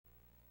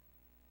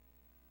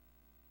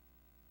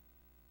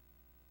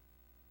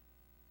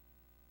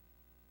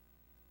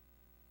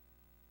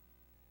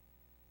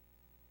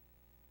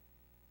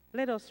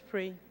Let us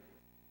pray.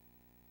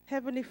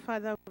 Heavenly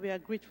Father, we are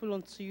grateful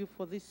unto you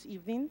for this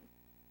evening.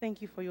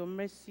 Thank you for your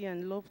mercy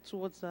and love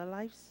towards our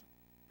lives.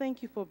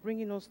 Thank you for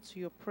bringing us to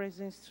your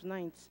presence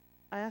tonight.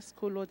 I ask,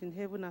 O Lord in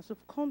heaven, as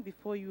we've come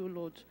before you, O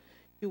Lord,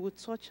 you will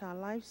touch our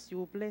lives, you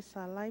will bless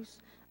our lives,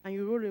 and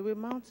you roll away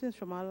mountains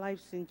from our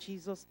lives in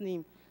Jesus'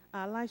 name.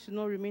 Our lives will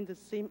not remain the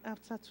same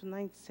after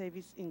tonight's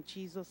service in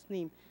Jesus'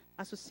 name.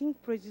 As we sing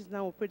praises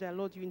now, we pray that,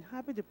 Lord, you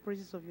inhabit the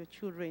praises of your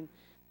children.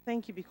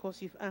 Thank you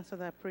because you've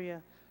answered our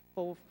prayer,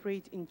 for we've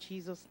prayed in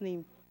Jesus'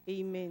 name.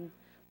 Amen.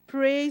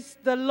 Praise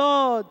the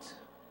Lord.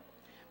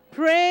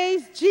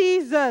 Praise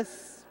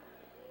Jesus.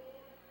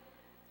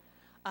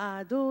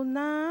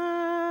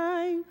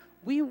 Adonai,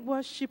 we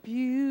worship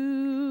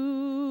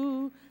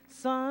you.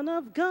 Son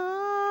of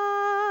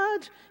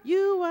God,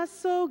 you are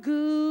so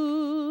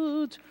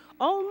good.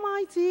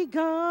 Almighty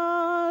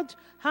God,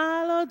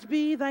 hallowed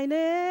be thy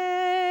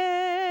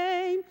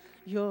name.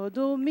 Your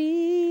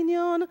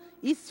dominion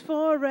is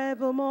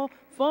forevermore,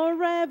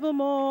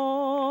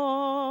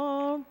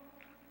 forevermore.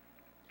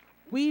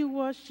 We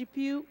worship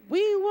you,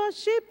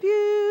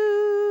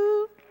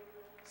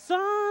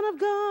 Son of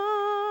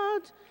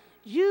God.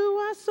 You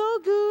are so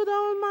good,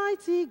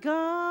 Almighty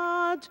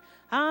God.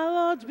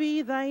 Hallowed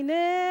be thy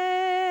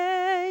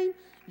name.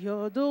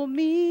 Your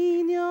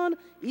dominion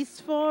is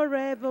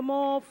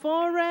forevermore,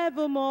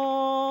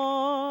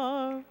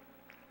 forevermore.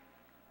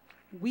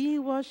 We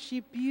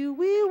worship you,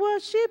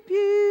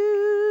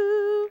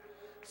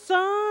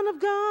 Son of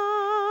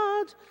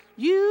God.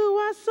 You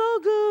are so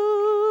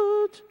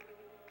good.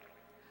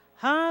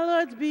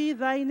 Hallowed be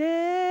thy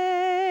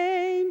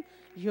name.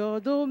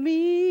 Your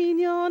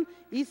dominion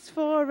is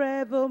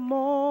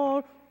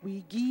forevermore.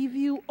 We give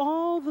you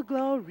all the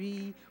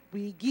glory.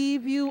 We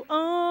give you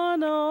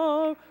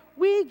honor.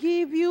 We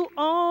give you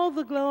all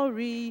the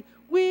glory.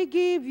 We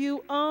give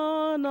you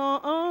honor.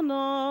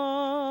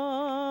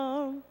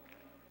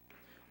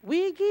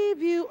 We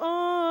give you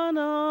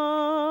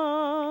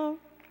honor.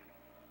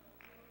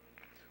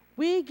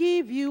 We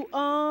give you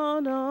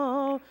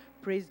honor.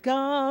 Praise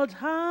God,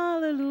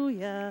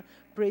 hallelujah.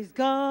 Praise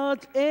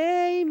God,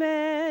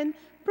 amen.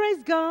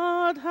 Praise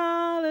God,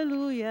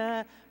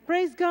 hallelujah.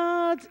 Praise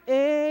God,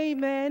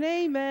 amen,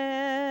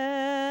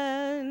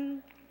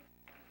 amen.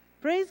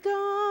 Praise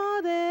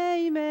God,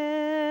 amen.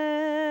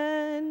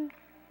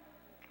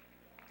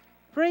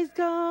 Praise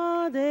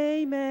God,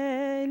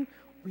 amen.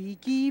 We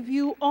give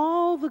you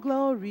all the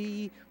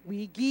glory.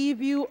 We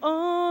give you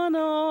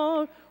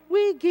honor.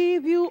 We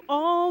give you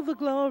all the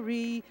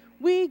glory.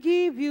 We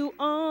give you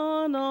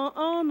honor,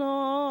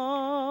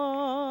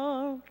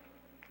 honor.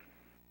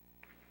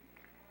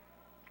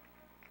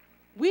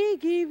 We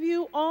give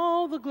you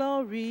all the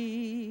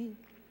glory.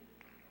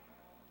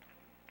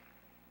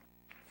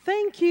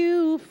 Thank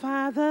you,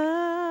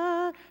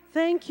 Father.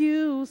 Thank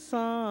you,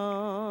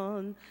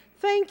 Son.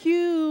 Thank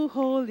you,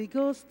 Holy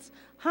Ghost.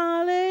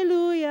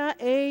 Hallelujah.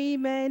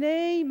 Amen.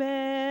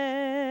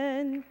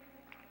 Amen.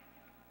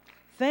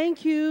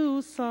 Thank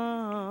you,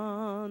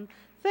 Son.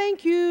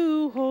 Thank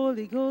you,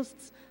 Holy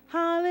Ghost.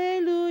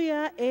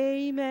 Hallelujah.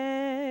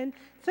 Amen.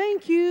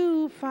 Thank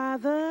you,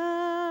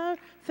 Father.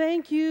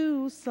 Thank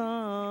you,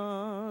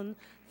 Son.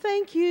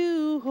 Thank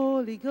you,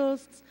 Holy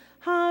Ghost.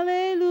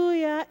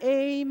 Hallelujah.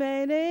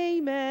 Amen.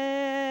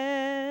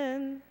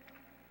 Amen.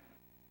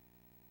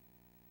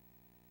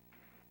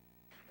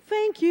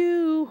 Thank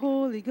you,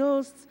 Holy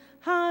Ghost.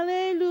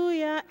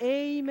 Hallelujah.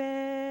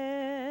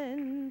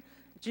 Amen.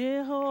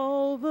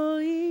 Jehovah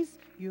is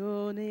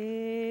your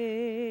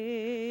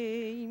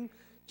name.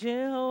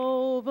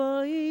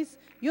 Jehovah is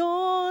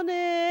your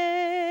name.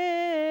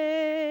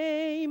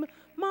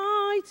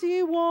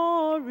 Mighty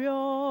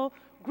warrior,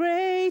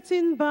 great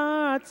in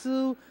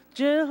battle.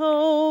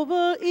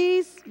 Jehovah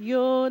is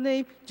your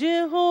name.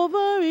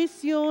 Jehovah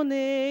is your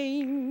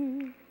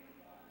name.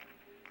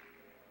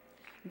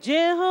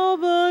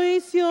 Jehovah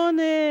is your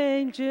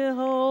name.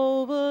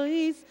 Jehovah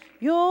is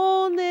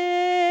your name.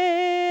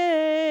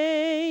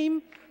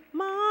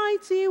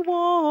 Mighty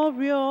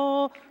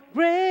warrior,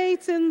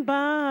 great in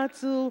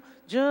battle.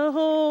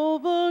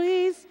 Jehovah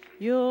is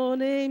your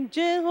name.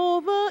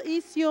 Jehovah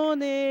is your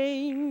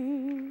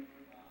name.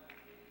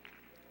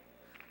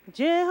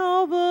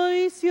 Jehovah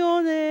is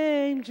your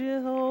name.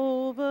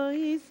 Jehovah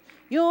is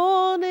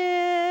your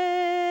name.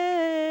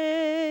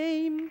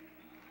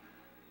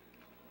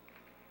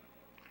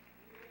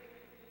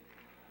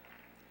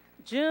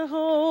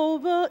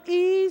 Jehovah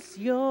is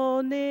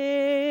your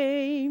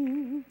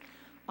name.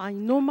 I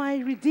know my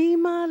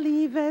Redeemer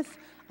liveth.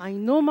 I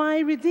know my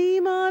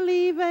Redeemer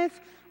liveth.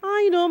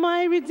 I know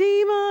my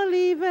Redeemer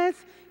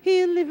liveth.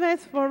 He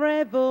liveth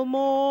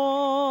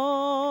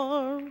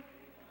forevermore.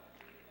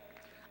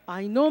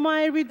 I know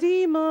my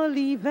Redeemer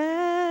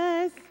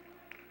liveth.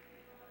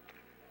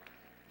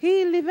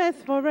 He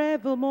liveth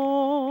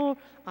forevermore.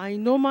 I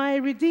know my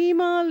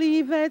Redeemer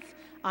liveth.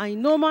 I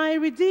know my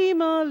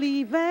Redeemer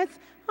liveth.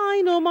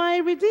 I know my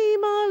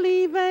Redeemer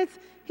liveth.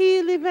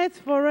 He liveth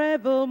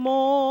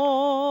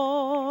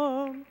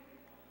forevermore.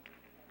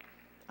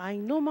 I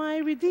know my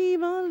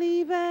Redeemer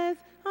liveth.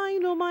 I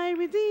know my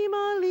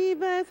Redeemer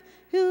liveth,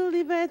 he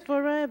liveth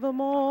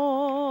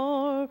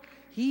forevermore.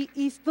 He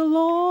is the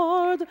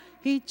Lord,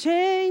 he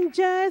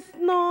changeth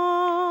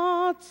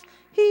not.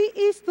 He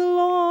is the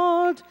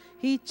Lord,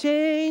 he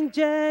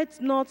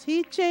changeth not,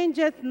 he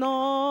changeth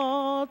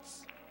not.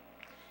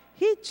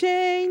 He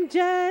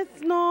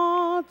changeth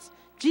not.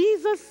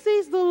 Jesus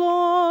is the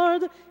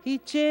Lord, he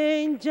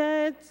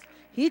changeth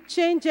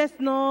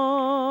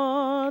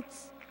not.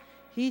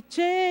 He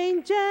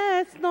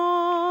changeth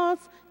not.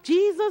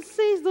 Jesus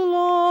is the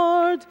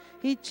Lord,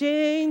 he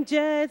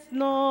changeth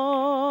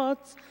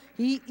not.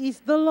 He is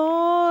the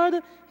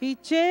Lord, he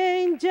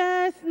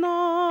changeth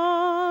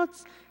not.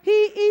 He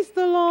is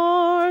the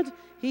Lord,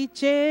 he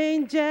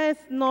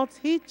changeth not,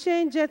 he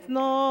changeth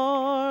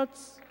not.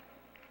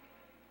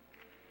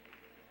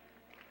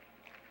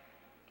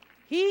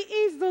 He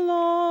is the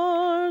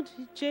Lord,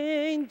 he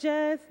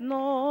changeth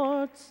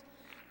not.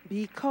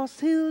 Because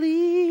he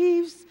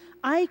lives,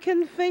 I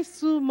can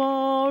face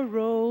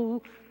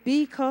tomorrow.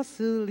 Because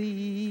he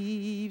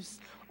lives,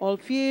 all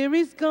fear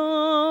is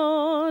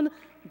gone.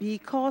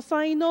 Because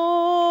I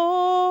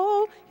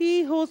know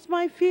he holds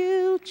my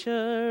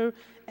future.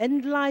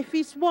 And life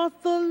is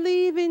worth the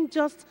living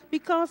just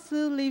because he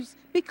lives,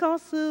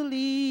 because he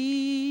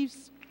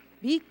lives.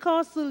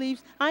 Because he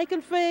lives, I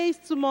can face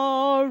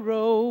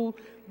tomorrow.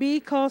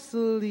 Because he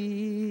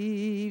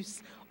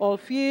lives, all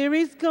fear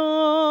is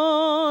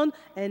gone.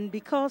 And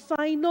because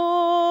I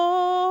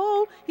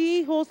know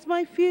he holds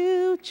my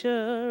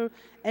future.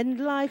 And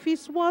life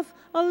is worth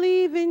a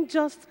living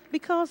just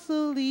because he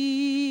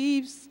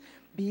lives.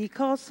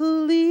 Because he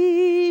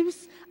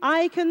lives,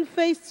 I can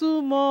face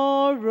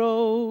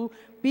tomorrow.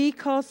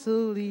 Because he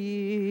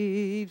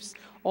lives,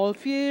 all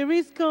fear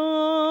is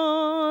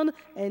gone.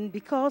 And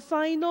because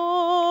I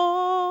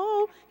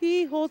know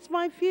he holds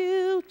my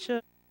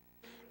future.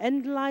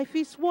 And life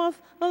is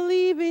worth a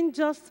living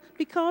just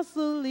because he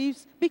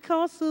lives,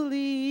 because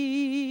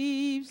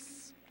he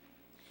lives.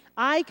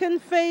 I can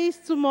face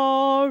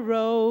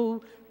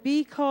tomorrow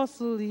because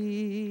he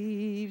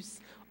lives.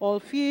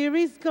 All fear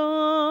is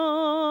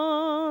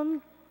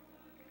gone.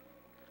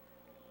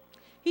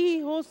 He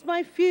holds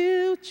my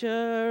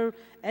future,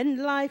 and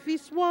life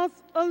is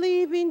worth a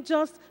living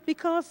just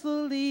because he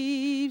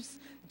lives.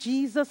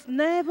 Jesus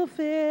never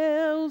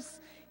fails.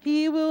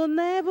 He will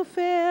never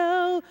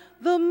fail.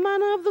 The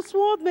man of the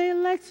sword may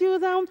let you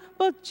down,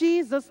 but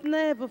Jesus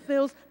never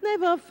fails,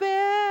 never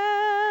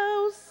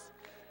fails,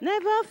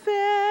 never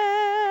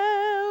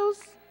fails.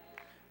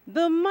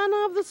 The man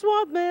of the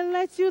sword may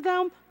let you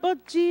down,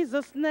 but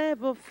Jesus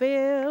never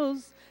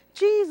fails.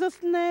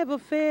 Jesus never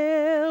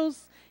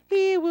fails.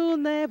 He will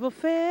never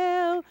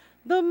fail.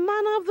 The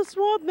man of the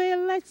sword may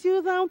let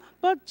you down,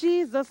 but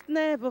Jesus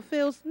never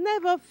fails,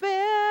 never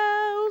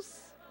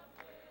fails.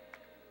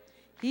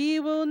 He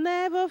will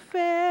never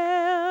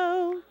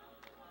fail.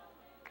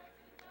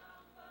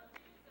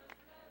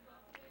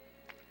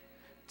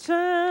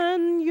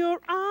 Turn your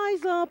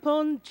eyes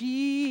upon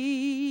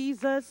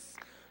Jesus.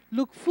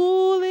 Look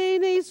full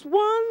in his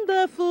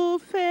wonderful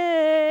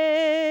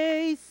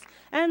face,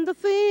 and the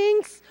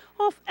things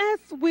of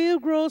earth will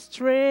grow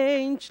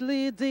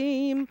strangely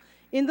dim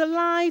in the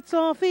light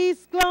of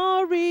his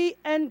glory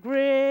and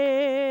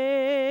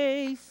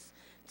grace.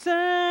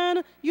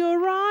 Turn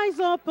your eyes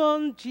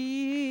upon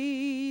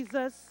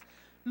Jesus.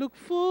 Look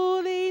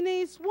full in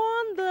his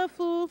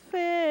wonderful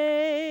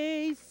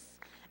face,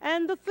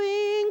 and the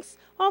things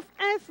of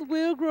earth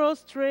will grow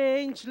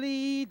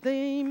strangely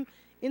dim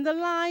in the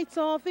light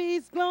of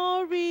his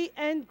glory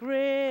and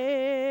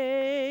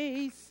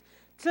grace.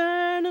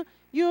 Turn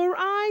your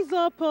eyes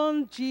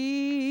upon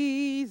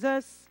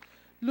Jesus.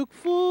 Look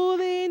full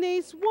in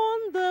his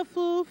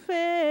wonderful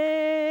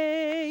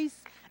face,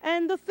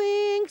 and the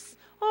things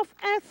of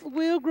earth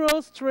will grow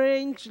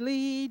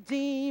strangely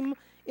dim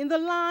in the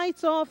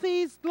light of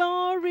his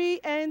glory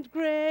and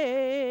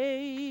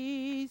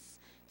grace.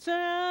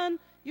 Turn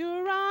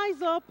your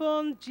eyes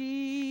upon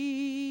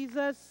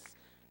Jesus.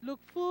 Look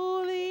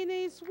full in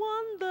his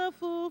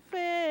wonderful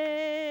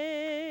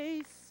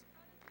face.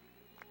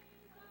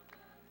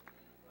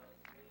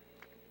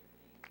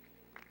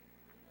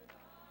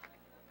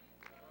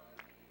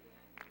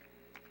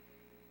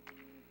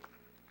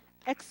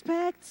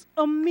 Expect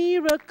a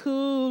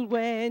miracle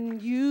when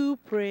you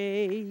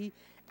pray.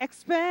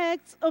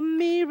 Expect a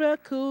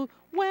miracle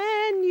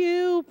when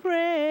you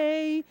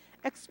pray.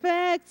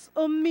 Expect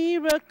a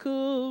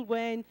miracle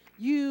when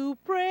you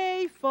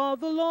pray, for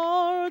the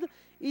Lord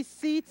is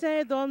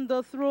seated on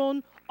the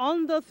throne,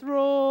 on the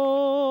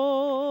throne.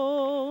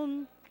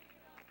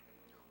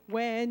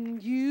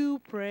 When you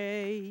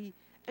pray,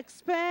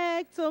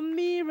 expect a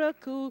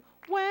miracle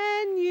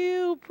when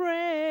you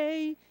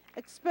pray.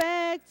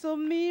 Expect a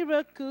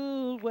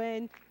miracle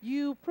when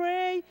you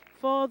pray,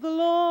 for the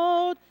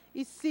Lord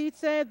is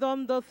seated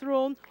on the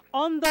throne,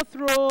 on the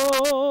throne.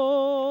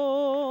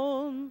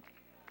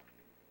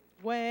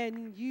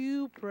 When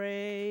you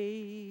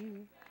pray,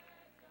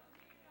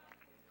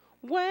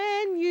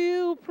 when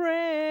you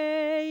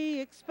pray,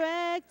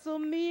 expect a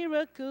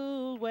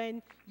miracle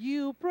when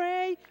you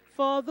pray,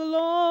 for the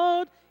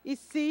Lord is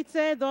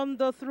seated on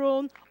the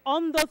throne,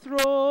 on the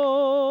throne.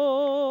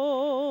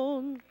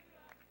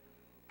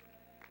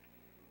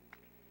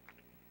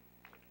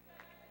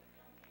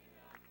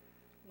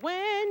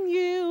 When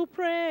you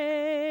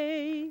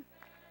pray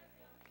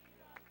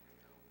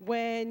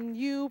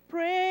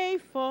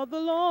for the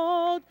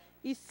Lord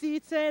is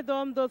seated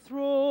on the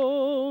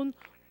throne,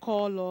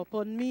 call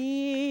upon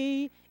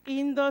me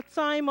in the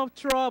time of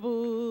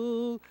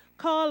trouble.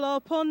 Call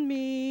upon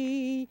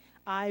me,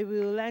 I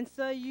will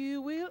answer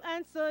you, will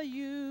answer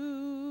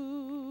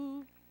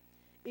you.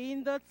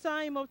 In the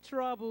time of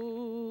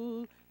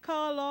trouble,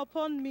 call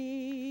upon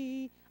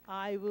me,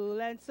 I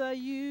will answer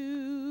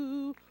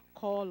you.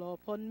 Call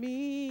upon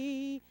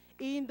me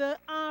in the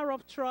hour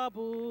of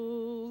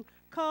trouble.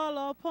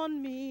 Call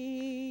upon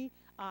me,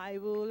 I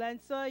will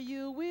answer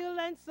you, will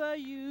answer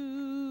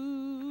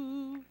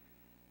you.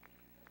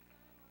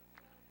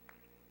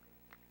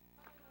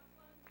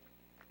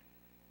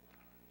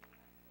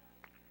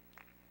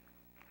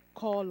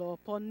 Call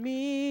upon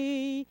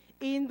me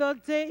in the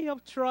day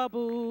of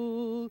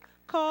trouble.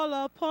 Call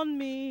upon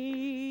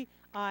me,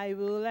 I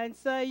will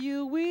answer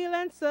you, will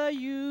answer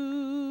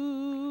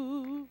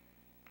you.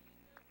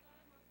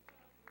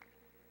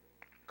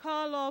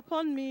 Call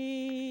upon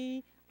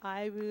me,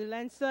 I will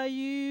answer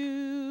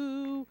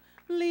you.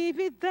 Leave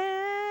it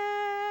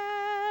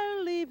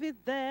there, leave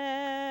it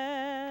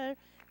there.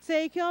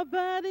 Take your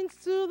burdens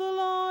to the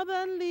Lord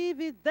and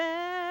leave it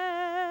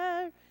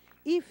there.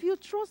 If you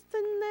trust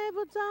and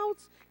never doubt,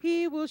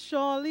 He will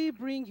surely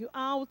bring you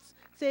out.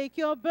 Take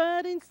your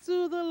burdens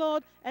to the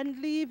Lord and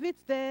leave it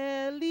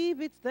there, leave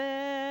it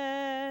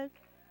there.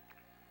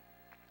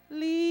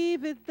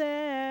 Leave it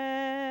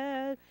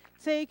there.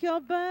 Take your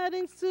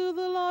burdens to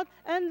the Lord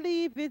and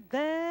leave it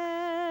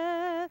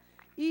there.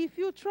 If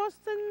you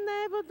trust and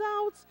never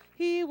doubt,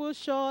 He will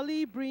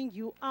surely bring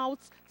you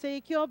out.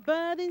 Take your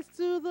burdens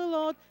to the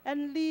Lord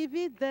and leave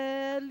it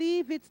there,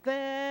 leave it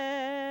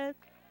there.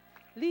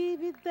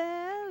 Leave it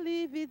there,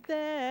 leave it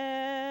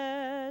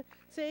there.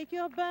 Take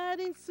your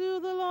burdens to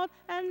the Lord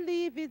and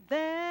leave it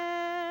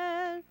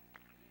there.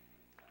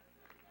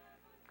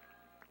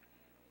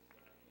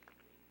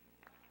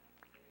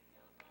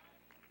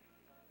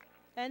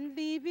 And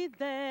leave it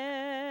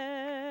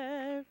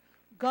there.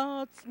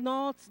 God's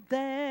not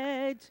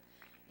dead,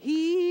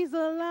 He's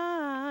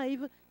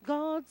alive.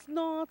 God's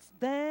not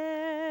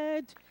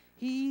dead,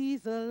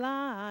 He's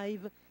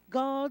alive.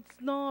 God's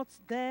not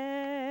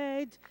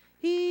dead,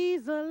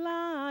 He's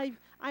alive.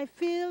 I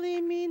feel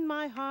Him in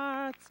my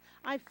heart,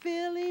 I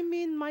feel Him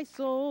in my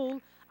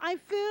soul. I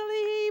feel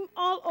Him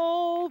all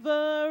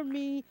over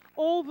me,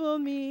 over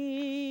me.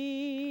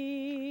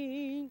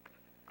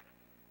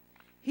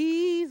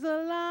 He's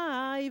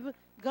alive,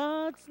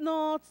 God's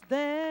not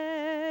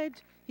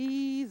dead.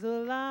 He's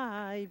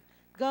alive,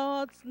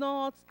 God's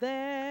not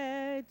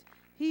dead.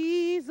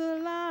 He's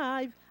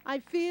alive. I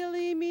feel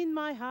Him in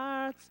my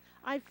heart,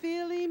 I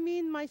feel Him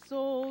in my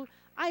soul.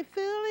 I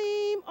feel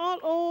Him all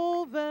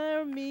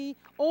over me,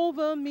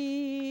 over me.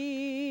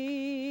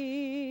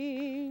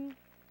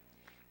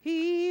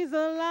 He's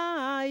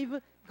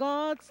alive,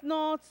 God's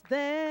not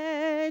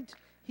dead.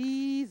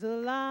 He's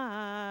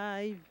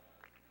alive.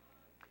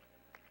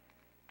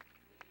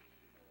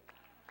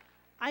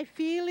 I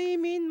feel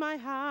Him in my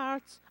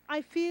heart,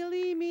 I feel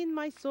Him in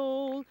my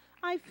soul,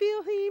 I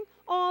feel Him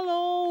all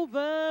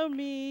over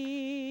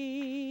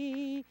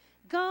me.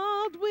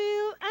 God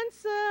will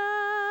answer,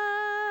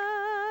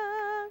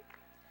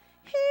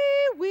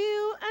 He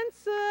will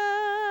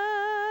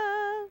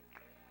answer.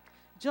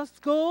 Just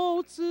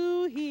go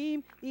to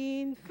Him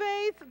in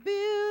faith,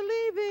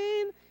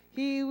 believing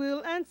He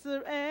will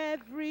answer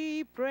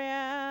every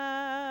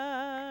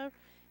prayer.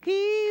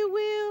 He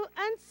will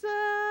answer.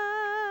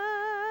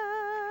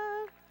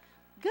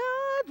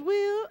 God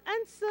will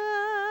answer.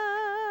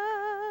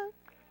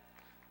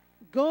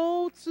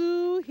 Go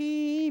to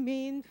Him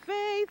in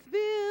faith,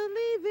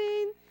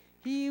 believing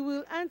He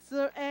will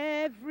answer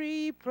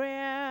every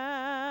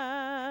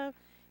prayer.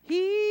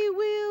 He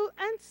will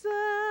answer.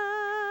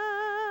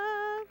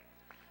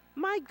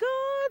 My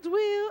God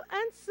will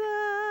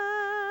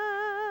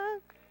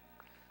answer.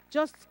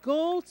 Just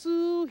go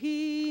to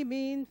Him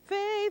in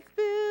faith,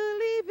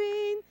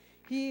 believing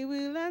He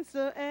will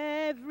answer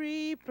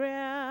every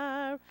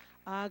prayer.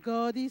 Our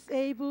God is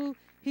able,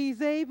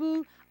 He's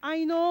able.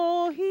 I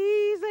know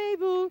He's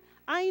able.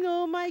 I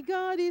know my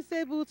God is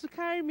able to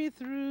carry me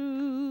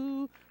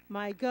through.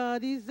 My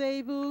God is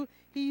able,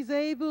 He's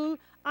able.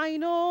 I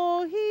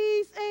know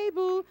He's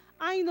able.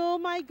 I know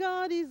my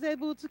God is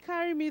able to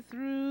carry me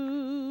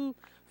through.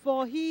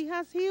 For He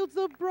has healed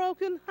the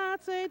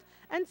brokenhearted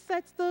and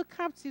set the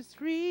captives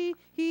free.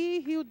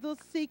 He healed the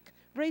sick,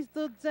 raised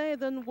the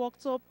dead, and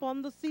walked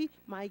upon the sea.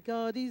 My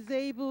God is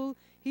able,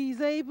 He's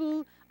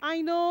able.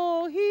 I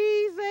know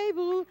He's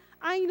able.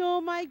 I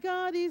know my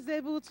God is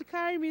able to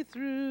carry me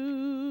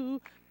through.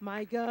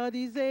 My God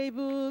is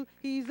able,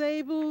 He's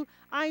able.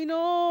 I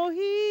know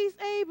He's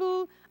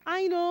able.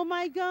 I know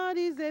my God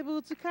is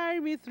able to carry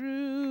me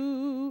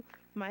through.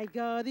 My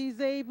God is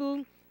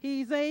able,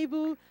 He's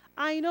able.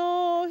 I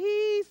know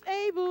he's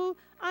able.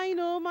 I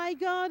know my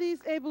God is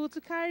able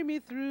to carry me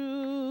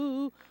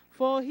through.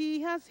 For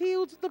he has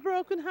healed the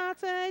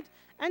brokenhearted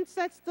and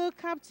sets the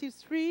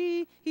captives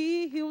free.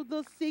 He healed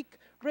the sick,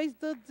 raised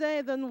the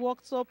dead, and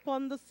walked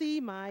upon the sea.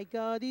 My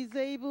God is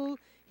able.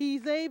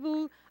 He's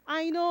able.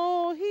 I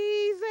know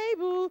he's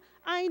able.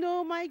 I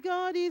know my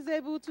God is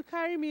able to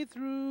carry me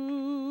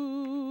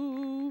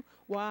through.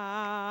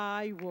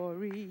 Why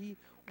worry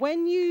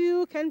when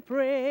you can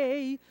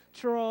pray?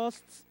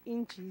 Trust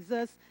in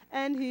Jesus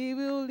and he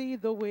will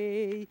lead the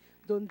way.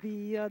 Don't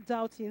be a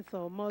doubting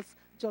Thomas.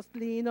 Just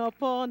lean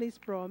upon his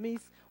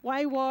promise.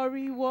 Why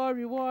worry,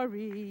 worry,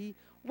 worry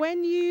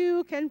when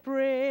you can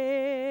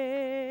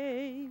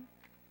pray?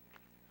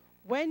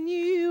 When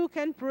you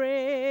can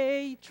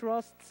pray,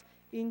 trust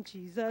in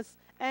Jesus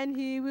and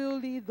he will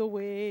lead the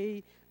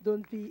way.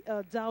 Don't be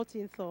a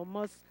doubting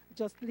Thomas.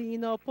 Just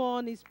lean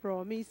upon his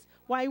promise.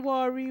 Why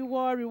worry,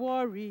 worry,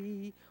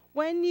 worry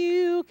when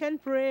you can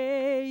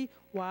pray?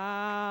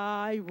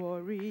 Why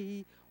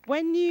worry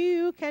when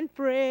you can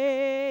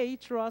pray?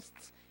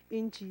 Trust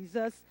in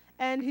Jesus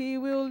and he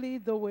will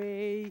lead the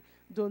way.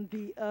 Don't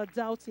be a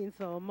doubting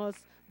Thomas.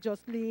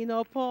 Just lean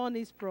upon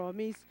his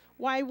promise.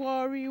 Why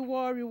worry,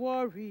 worry,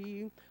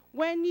 worry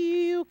when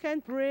you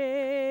can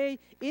pray?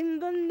 In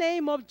the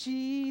name of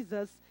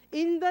Jesus,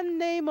 in the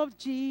name of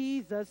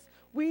Jesus,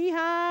 we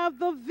have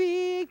the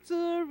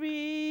victory.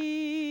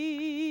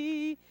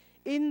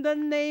 In the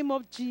name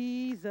of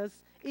Jesus,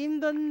 in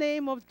the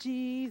name of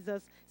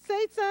Jesus,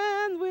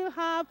 Satan will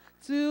have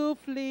to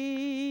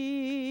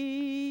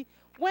flee.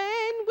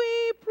 When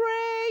we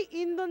pray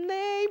in the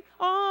name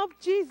of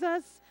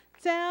Jesus,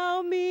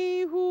 tell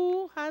me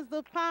who has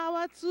the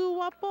power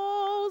to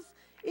oppose?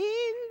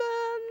 In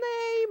the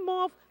name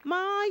of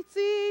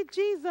mighty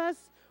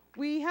Jesus,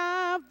 we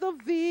have the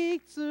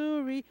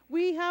victory.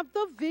 We have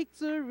the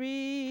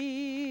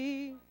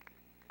victory.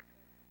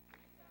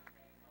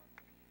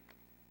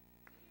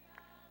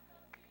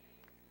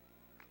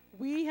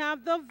 We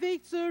have the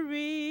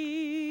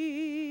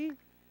victory.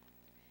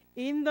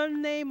 In the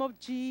name of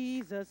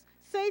Jesus,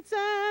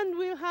 Satan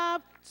will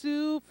have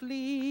to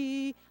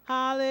flee.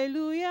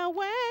 Hallelujah.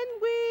 When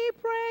we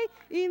pray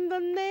in the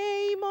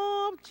name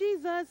of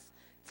Jesus,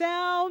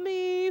 tell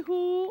me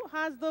who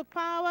has the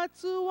power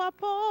to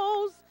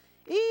oppose?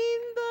 In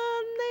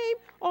the name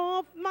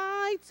of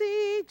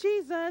mighty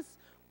Jesus,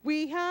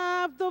 we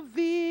have the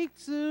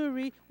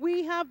victory.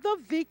 We have the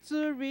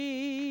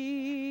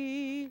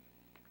victory.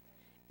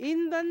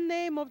 In the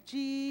name of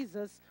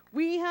Jesus,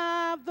 we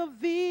have the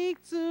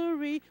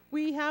victory.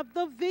 We have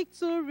the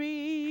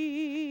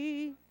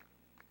victory.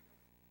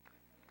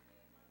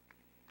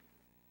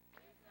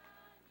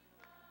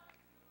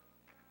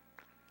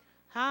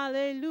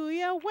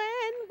 Hallelujah.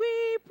 When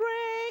we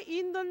pray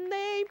in the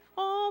name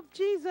of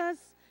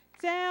Jesus,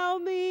 tell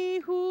me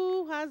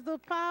who has the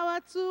power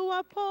to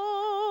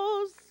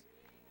oppose?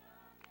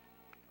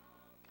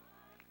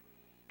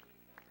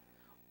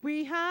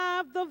 We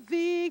have the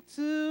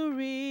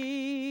victory.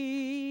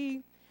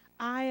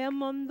 I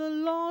am on the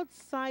Lord's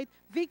side,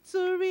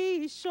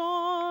 victory is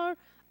sure.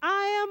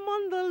 I am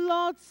on the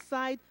Lord's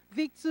side,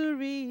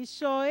 victory is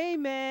sure.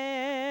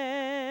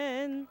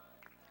 Amen.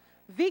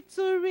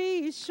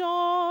 Victory is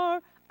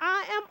sure.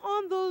 I am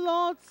on the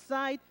Lord's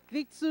side,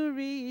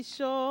 victory is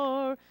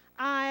sure.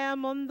 I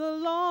am on the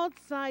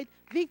Lord's side,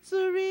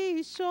 victory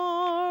is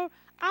sure.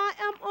 I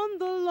am on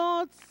the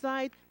Lord's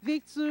side,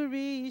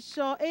 victory is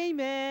sure.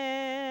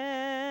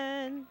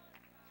 Amen.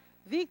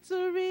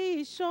 Victory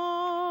is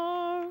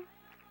sure.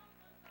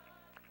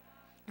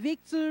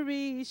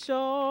 Victory is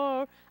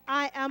sure.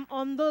 I am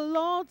on the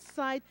Lord's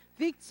side,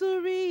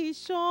 victory is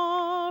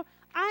sure.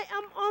 I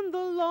am on the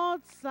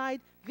Lord's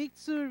side,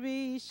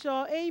 victory is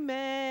sure.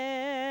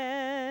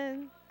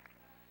 Amen.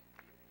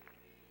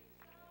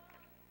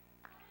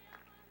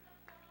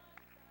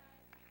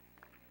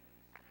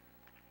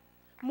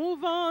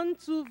 Move on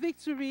to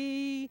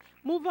victory.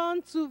 Move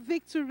on to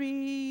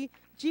victory.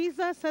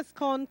 Jesus has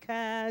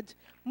conquered.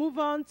 Move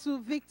on to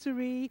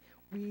victory.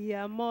 We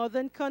are more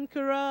than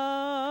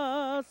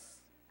conquerors.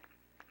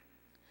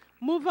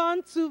 Move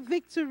on to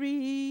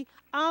victory.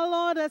 Our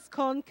Lord has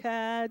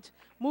conquered.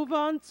 Move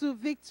on to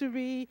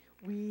victory.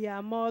 We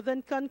are more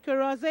than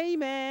conquerors.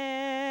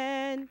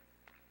 Amen.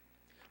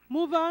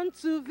 Move on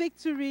to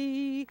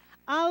victory.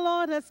 Our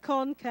Lord has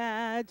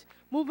conquered.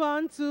 Move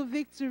on to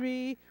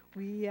victory.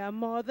 We are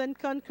more than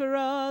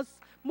conquerors.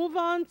 Move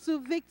on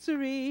to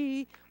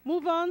victory.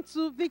 Move on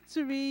to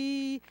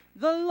victory.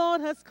 The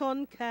Lord has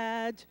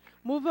conquered.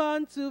 Move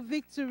on to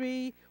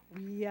victory.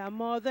 We are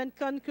more than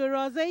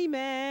conquerors.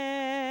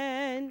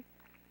 Amen.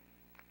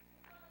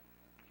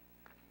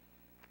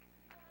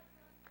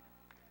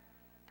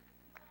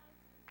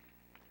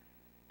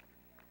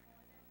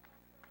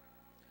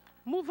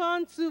 Move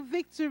on to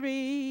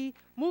victory.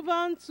 Move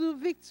on to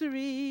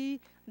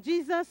victory.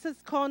 Jesus has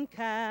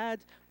conquered.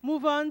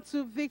 Move on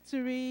to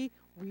victory.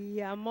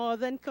 We are more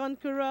than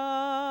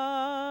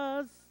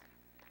conquerors.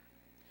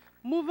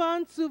 Move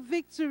on to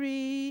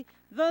victory.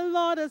 The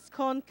Lord has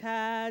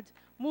conquered.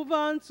 move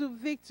on to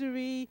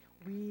victory.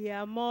 We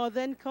are more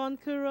than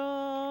conquerors.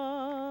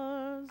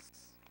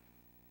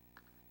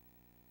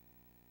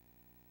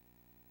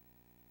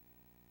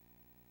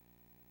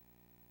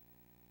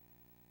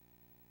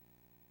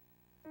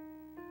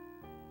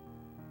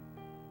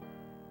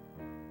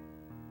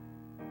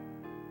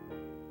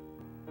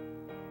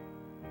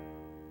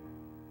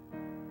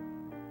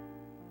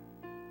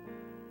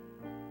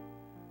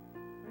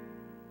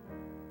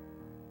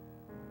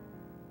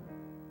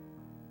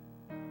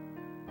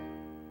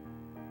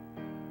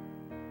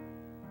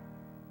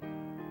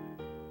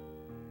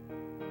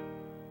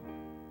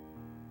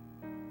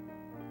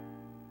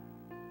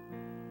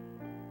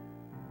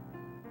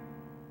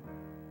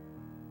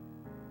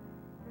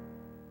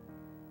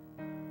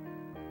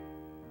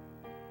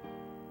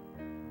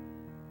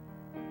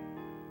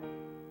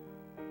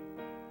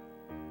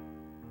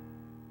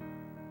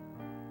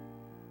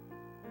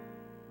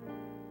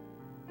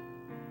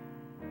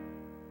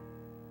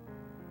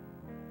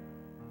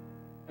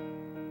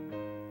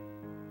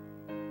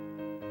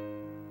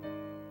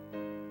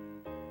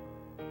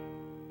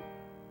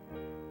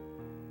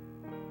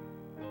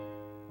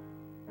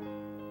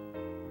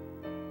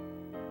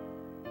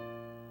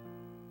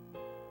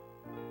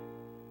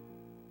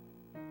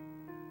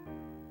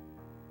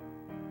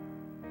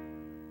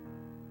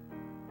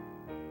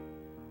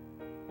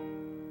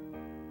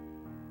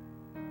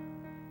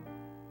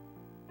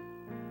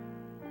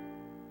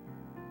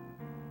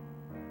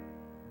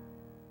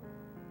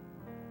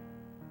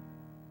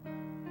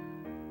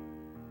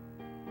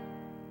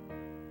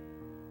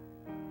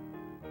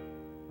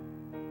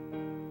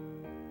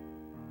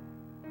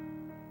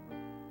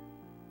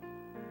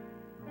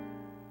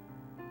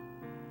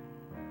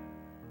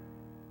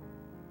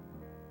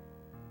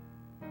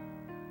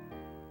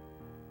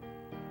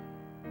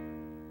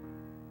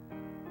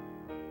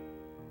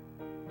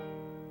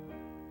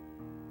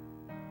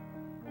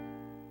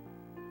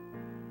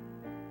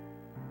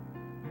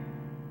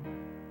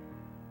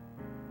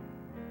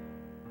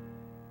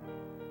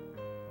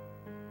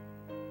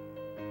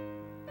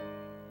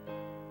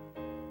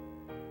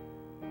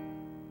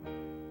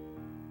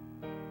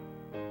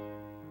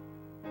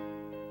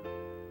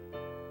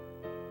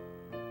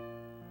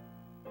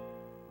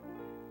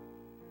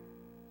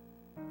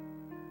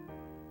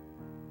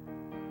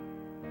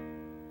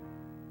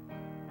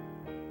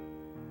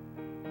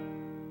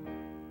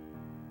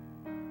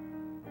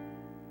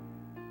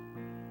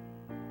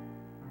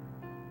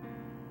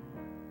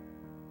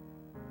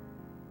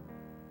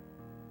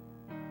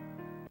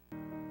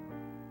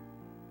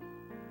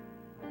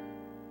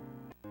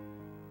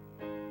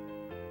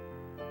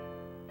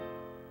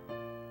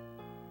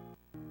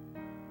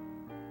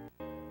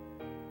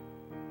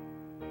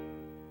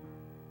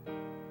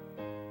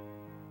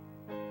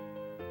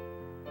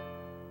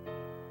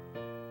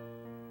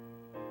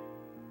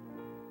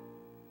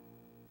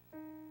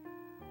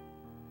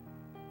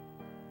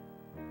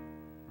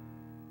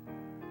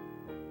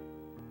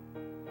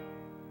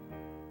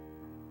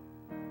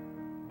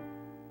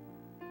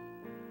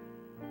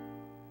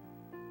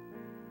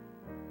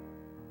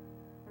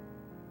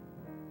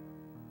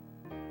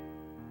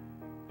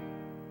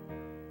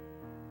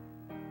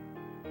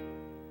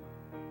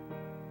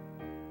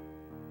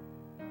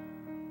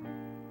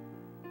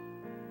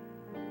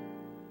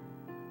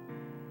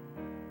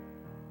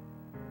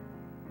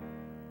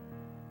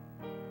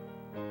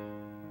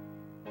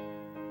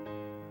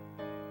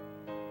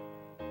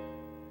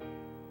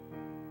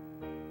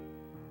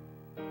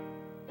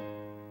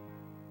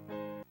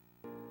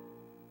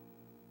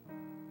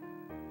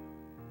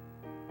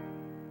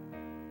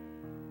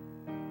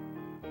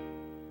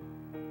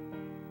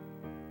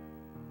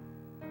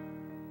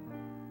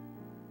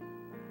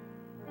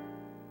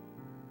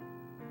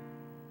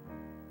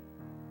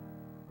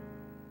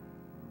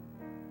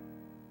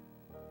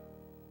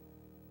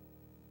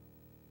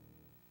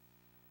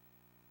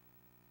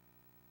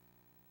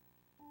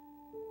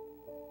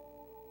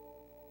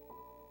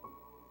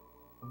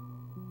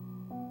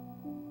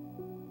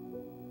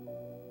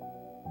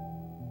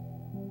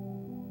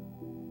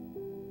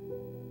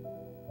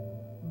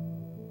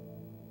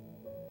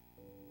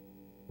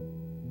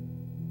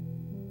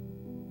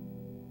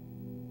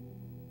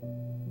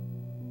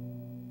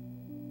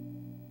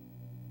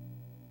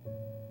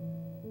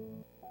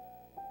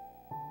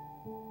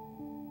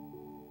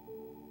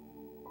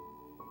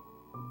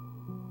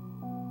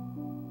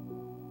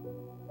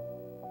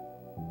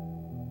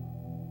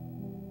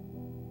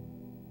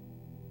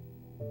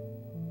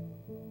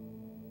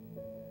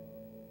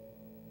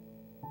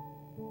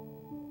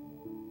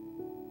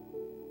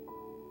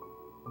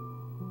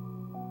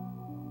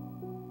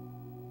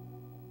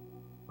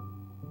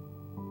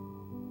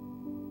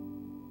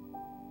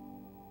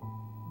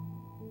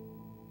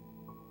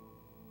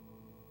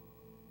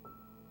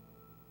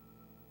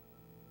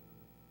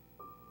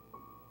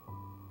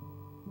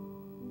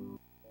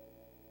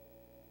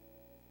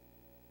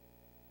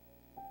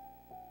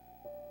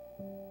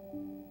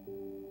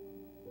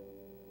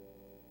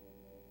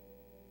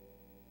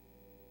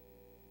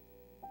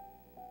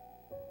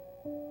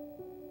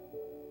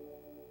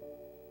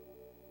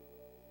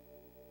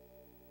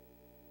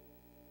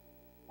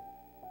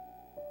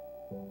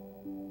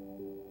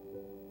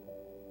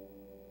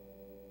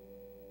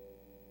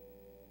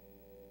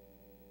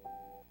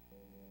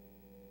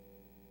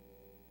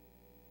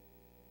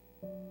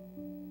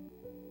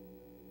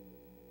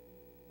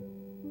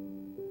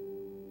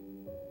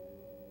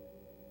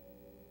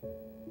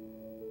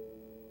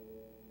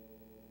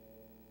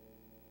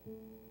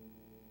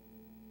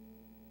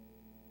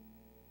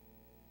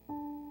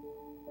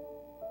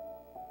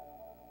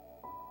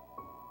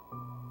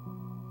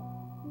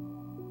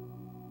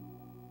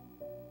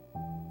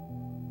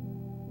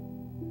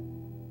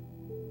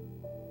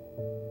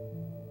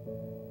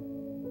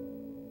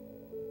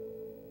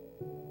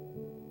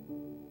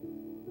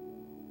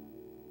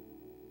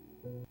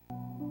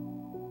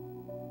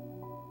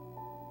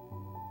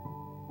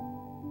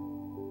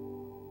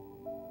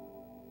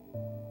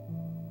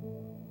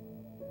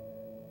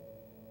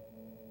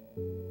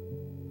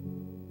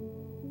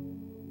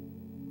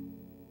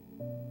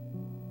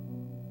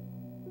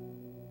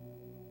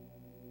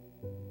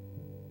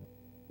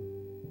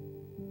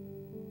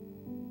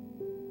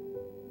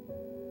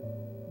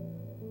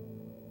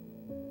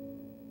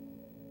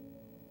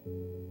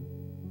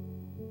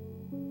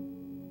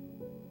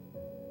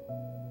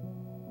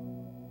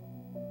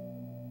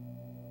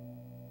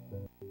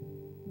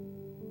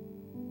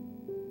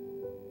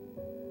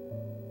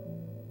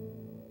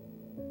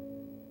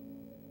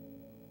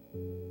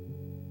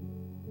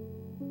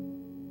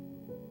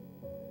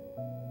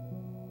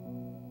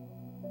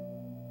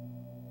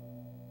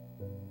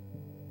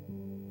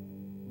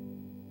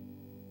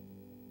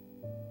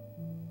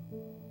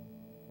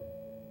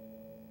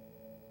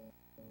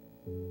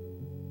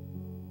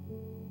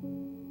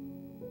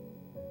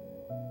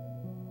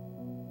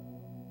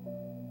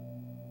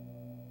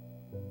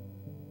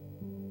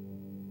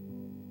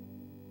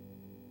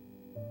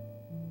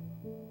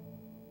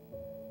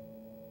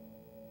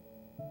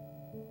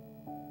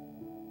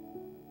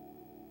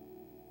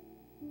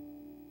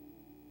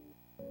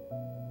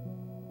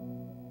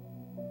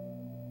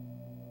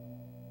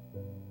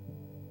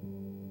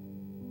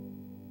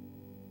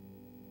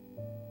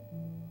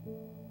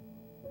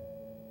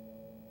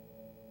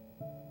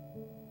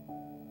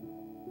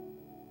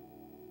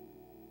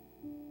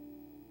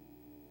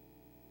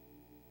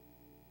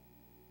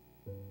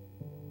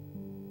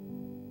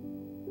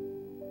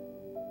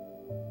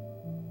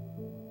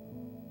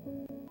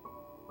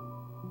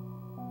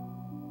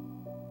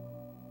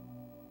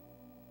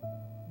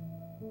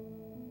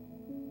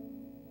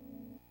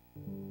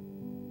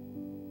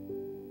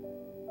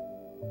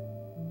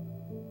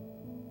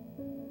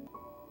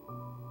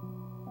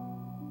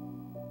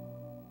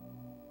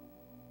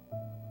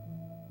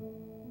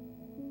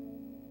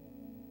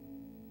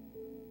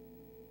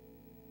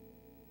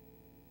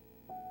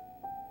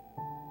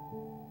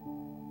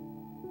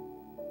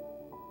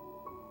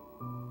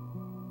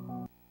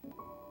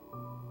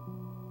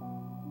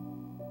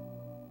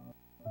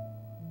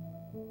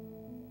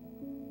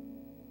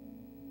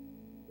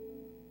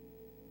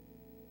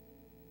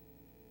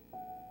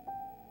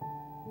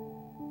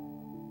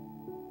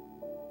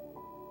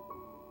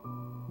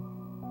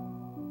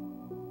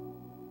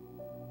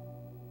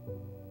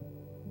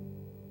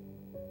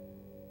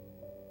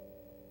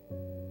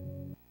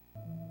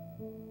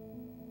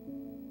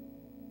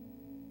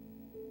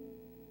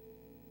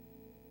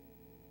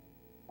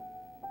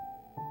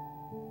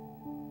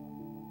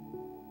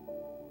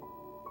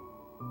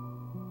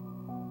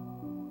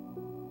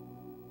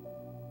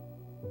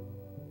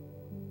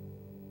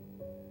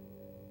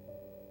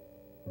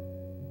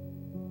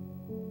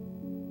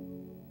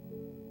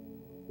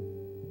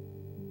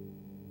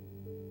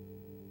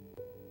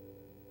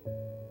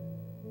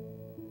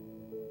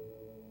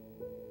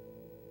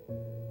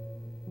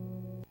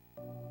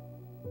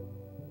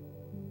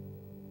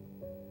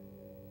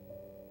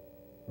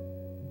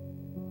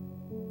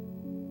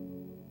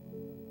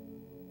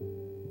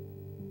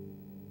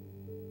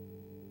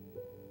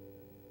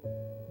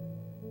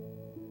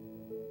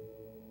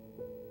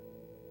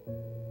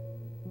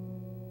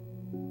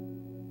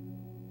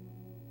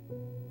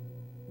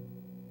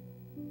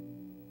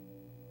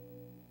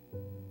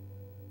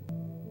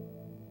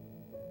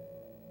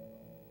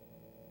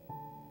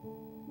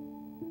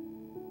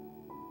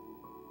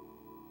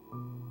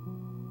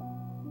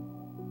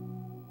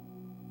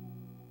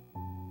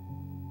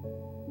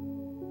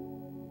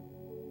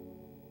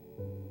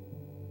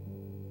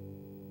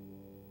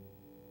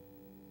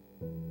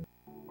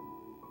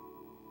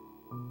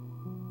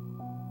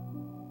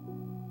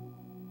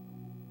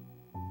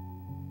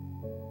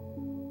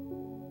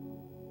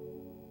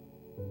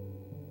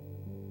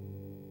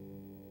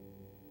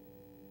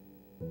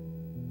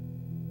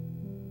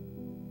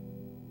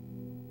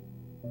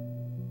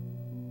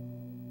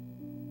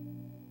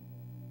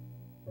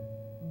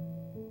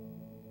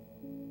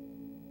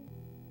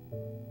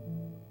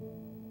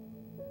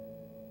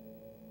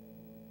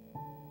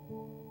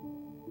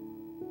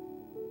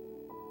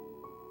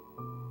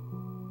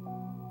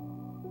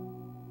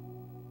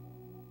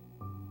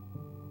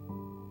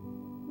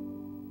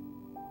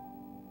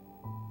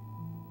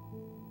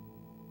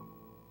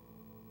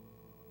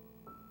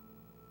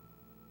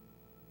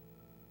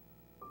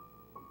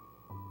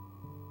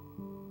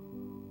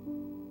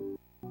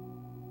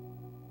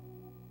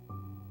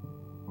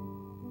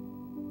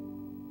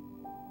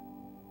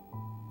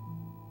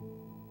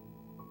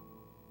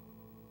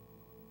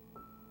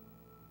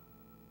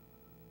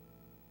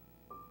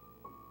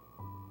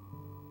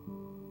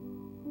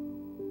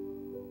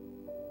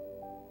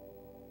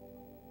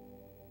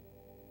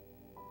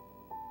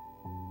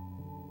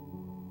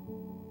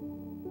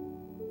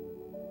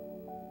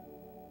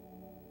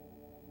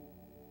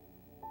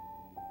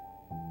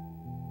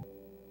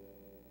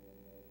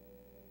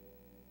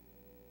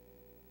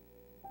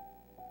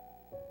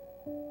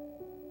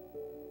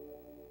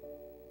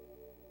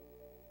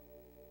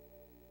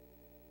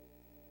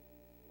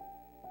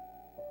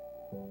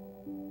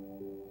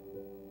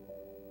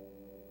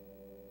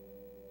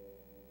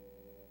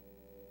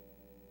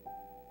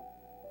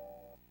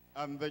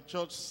 And the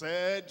church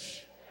said,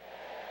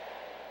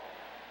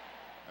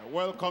 I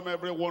welcome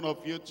every one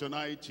of you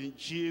tonight in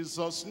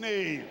Jesus'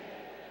 name.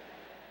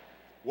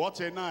 What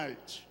a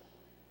night.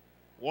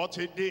 What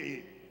a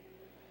day.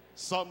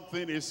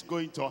 Something is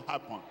going to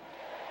happen.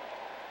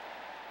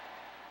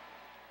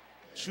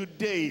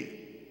 Today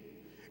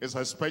is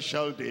a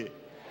special day.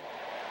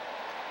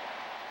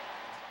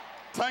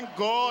 Thank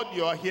God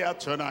you are here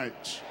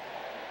tonight.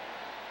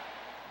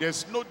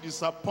 There's no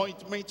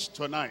disappointment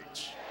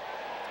tonight.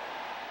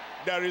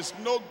 There is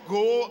no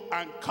go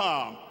and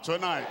come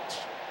tonight.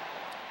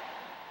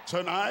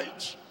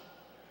 Tonight,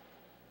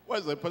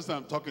 where's the person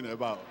I'm talking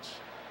about?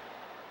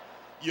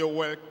 You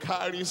will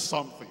carry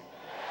something.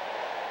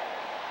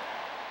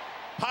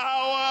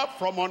 Power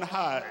from on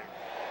high.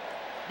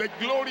 The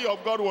glory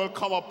of God will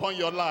come upon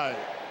your life.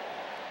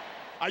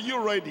 Are you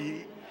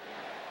ready?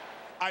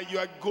 And you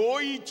are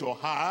going to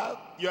have,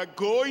 you are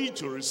going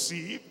to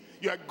receive,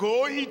 you are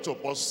going to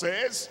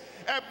possess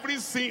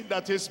everything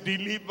that is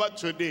delivered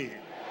today.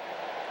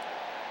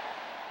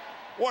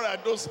 What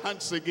are those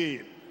hands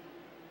again?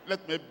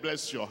 Let me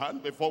bless your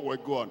hand before we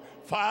go on.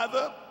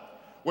 Father,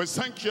 we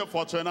thank you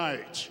for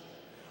tonight.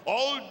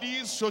 All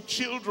these your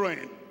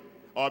children,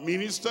 our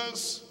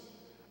ministers,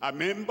 our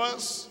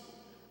members,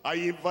 our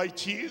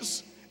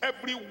invitees,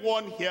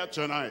 everyone here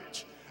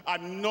tonight,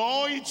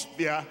 anoint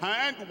their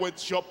hand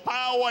with your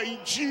power in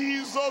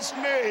Jesus'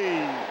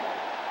 name.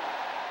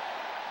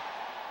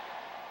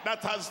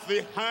 That as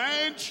the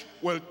hand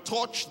will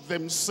touch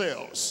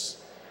themselves,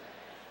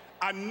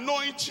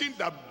 anointing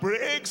that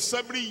breaks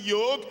every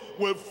yoke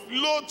will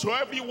flow to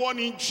everyone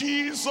in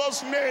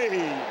Jesus'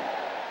 name.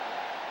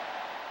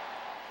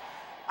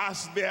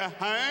 As their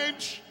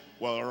hands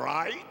will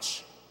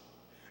write,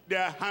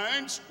 their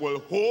hands will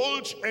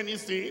hold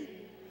anything,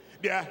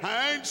 their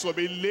hands will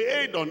be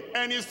laid on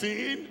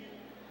anything,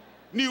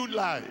 new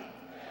life,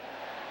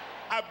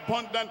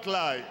 abundant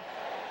life,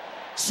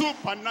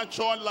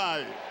 supernatural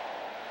life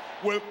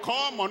will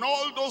come on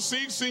all those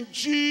things in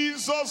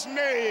Jesus'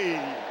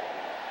 name.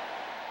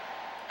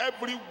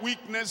 Every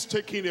weakness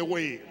taken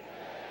away,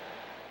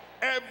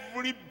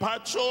 every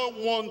battle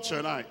won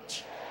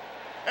tonight,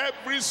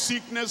 every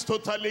sickness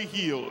totally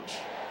healed,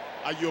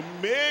 and you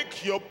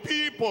make your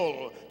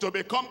people to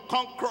become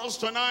conquerors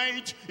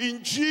tonight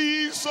in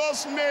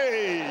Jesus'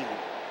 name.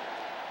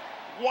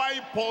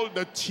 Wipe all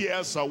the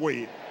tears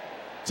away,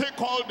 take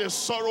all the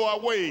sorrow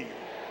away.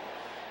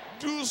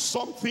 Do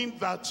something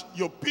that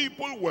your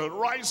people will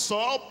rise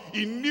up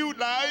in new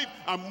life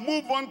and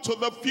move on to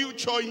the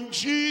future in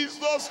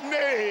Jesus'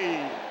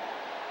 name.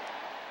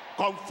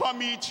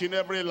 Confirm it in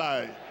every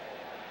life.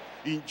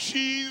 In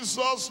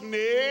Jesus'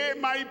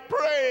 name I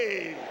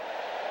pray.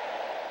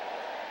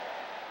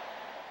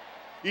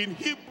 In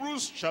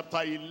Hebrews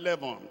chapter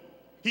 11,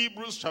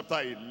 Hebrews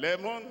chapter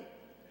 11,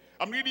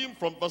 I'm reading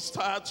from verse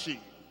 30.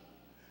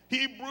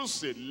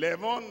 Hebrews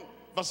 11,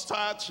 verse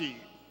 30.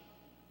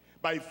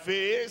 By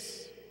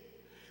faith,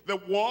 the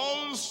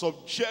walls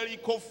of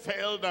Jericho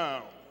fell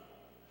down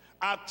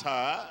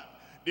after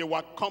they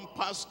were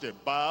compassed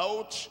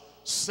about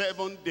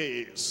 7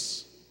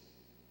 days.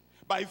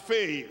 By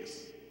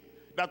faith,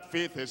 that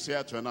faith is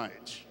here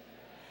tonight.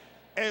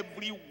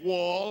 Every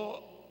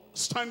wall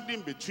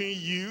standing between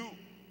you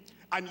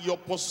and your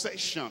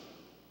possession,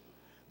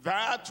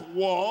 that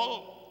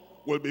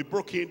wall will be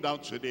broken down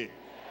today.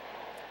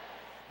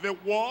 The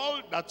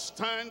wall that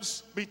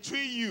stands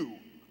between you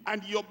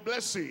and your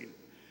blessing,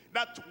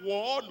 that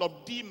wall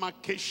of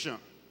demarcation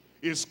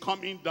is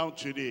coming down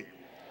today.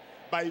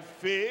 By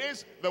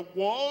faith, the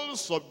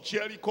walls of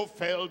Jericho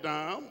fell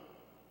down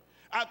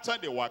after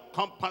they were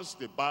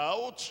compassed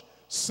about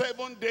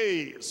 7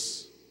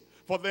 days.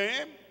 For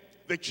them,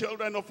 the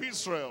children of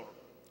Israel,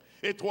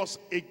 it was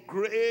a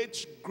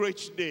great,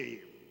 great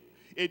day.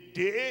 A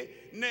day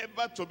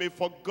never to be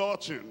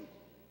forgotten.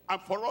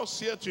 And for us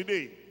here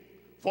today,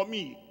 for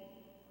me,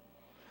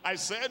 I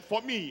said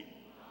for me,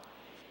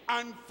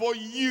 and for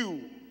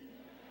you,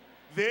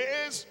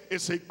 this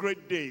is a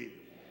great day.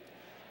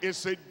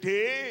 It's a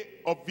day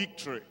of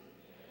victory.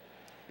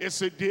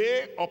 It's a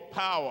day of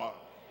power.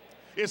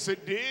 It's a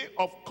day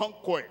of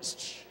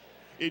conquest.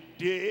 A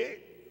day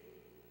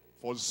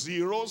for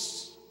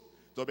zeros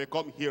to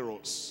become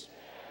heroes.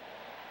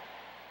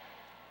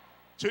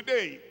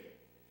 Today,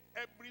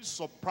 every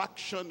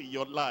subtraction in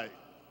your life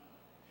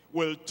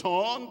will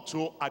turn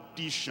to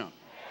addition.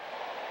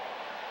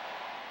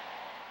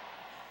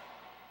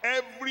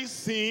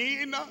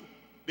 Everything,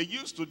 they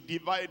used to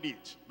divide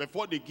it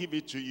before they give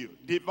it to you.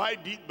 Divide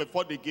it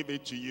before they give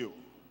it to you.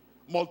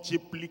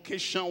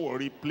 Multiplication will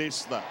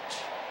replace that.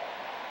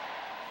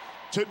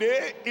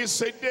 Today is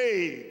a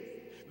day,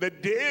 the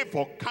day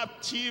for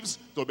captives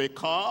to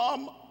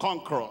become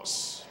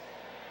conquerors.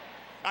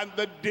 And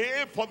the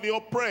day for the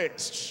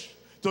oppressed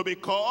to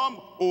become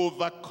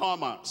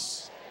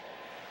overcomers.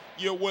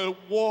 You will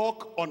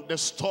walk on the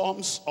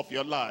storms of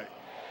your life.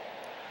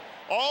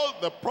 All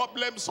the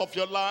problems of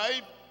your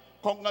life,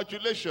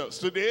 congratulations.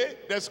 Today,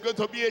 there's going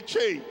to be a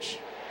change.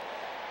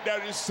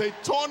 There is a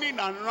turning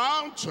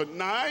around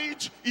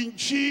tonight in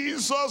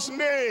Jesus'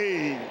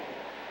 name.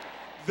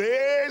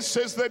 This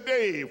is the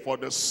day for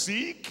the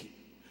sick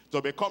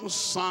to become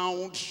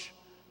sound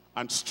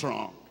and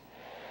strong.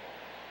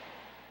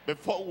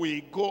 Before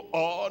we go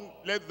on,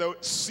 let the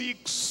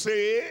sick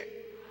say,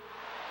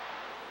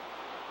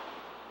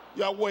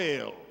 you are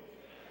well,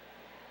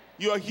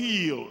 you are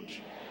healed,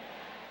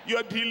 you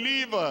are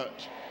delivered,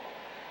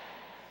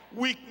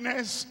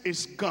 weakness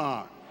is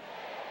gone.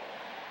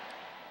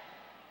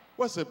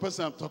 What's the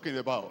person I'm talking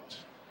about?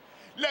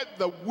 Let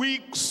the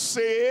weak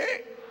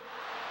say,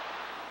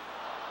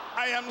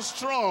 I am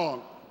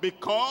strong,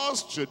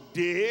 because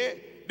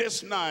today,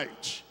 this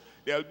night,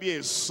 there'll be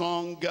a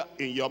song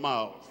in your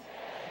mouth.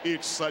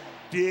 It's a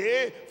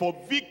day for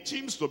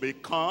victims to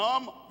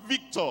become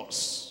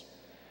victors.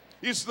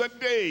 It's the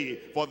day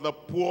for the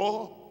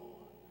poor,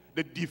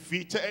 the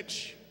defeated,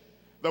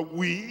 the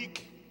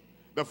weak,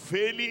 the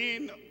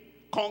failing,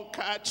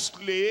 conquered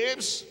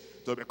slaves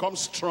to become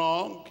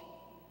strong,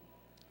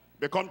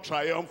 become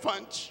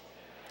triumphant,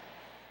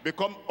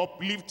 become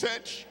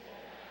uplifted,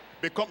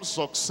 become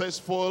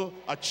successful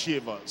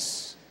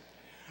achievers.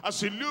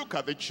 As you look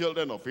at the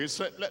children of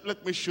Israel,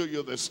 let me show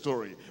you the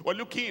story. We're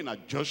looking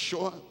at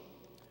Joshua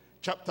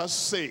chapter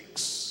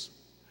 6.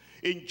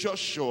 In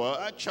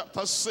Joshua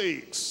chapter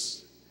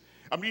 6,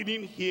 I'm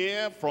reading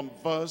here from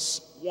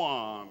verse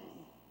 1.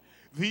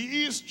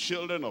 These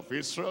children of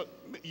Israel,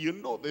 you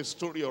know the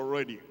story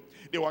already.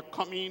 They were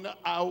coming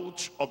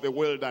out of the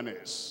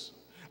wilderness.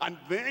 And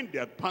then they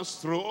had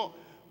passed through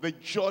the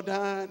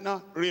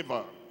Jordan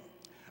River.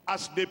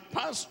 As they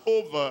passed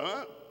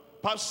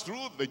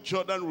through the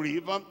Jordan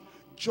River,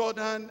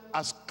 Jordan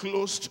has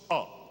closed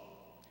up.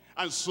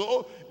 And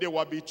so they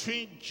were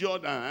between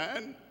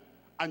Jordan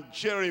and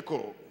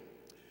Jericho.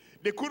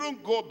 They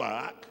couldn't go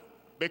back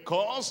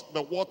because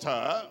the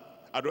water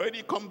had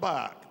already come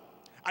back.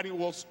 And it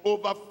was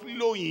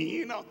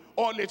overflowing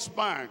all its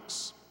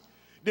banks.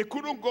 They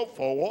couldn't go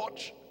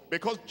forward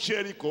because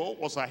Jericho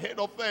was ahead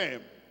of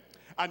them.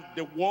 And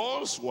the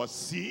walls were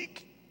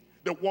thick,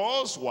 the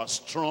walls were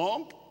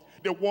strong,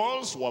 the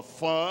walls were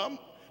firm,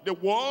 the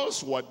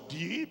walls were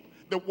deep,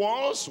 the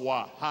walls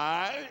were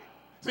high.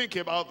 Think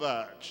about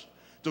that.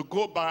 To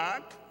go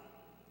back,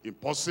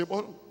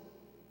 impossible.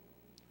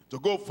 To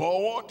go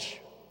forward,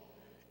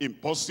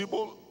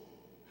 impossible.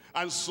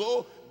 And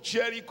so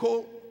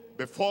Jericho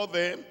before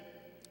them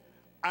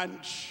and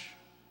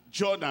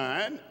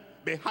Jordan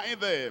behind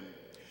them.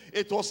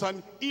 It was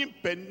an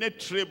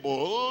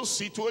impenetrable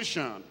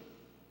situation.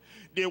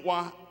 They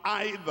were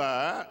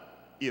either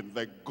in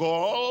the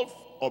gulf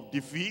of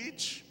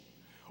defeat,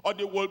 or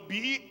they will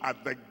be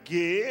at the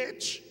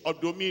gate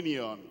of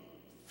dominion.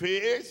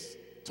 Faith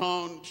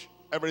turned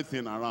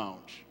everything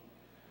around.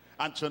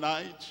 And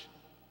tonight,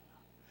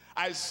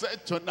 I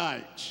said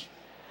tonight,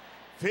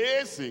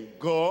 faith in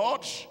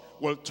God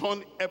will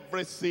turn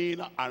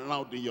everything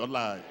around in your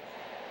life.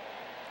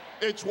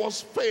 It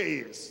was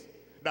faith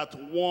that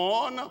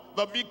won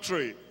the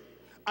victory.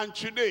 And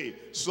today,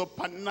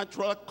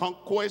 supernatural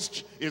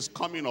conquest is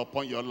coming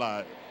upon your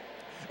life.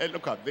 And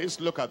look at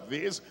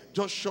this,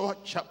 Joshua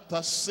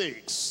chapter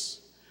 6.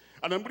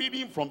 And I'm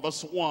reading from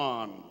verse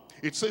 1.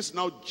 It says,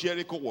 now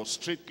Jericho was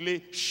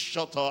strictly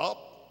shut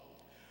up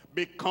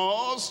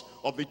because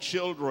of the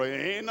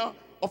children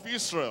of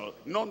Israel.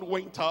 None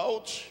went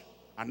out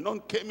and none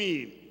came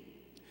in.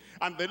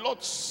 And the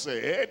Lord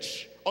said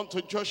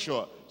unto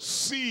Joshua,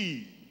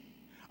 see,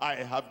 I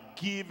have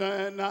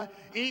given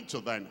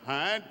into thine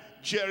hand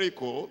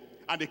Jericho,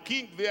 and the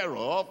king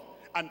thereof,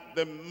 and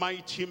the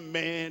mighty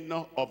men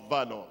of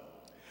valor.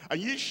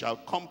 And ye shall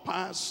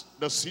compass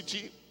the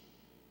city,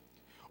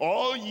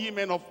 all ye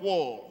men of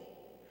war.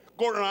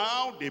 Go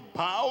round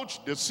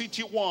about the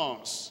city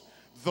once.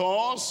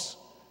 Thus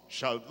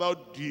shalt thou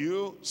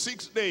do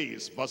 6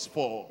 days. Verse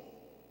 4.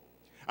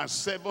 And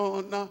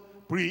 7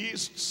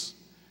 priests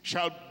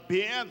shall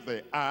bear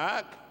the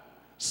ark,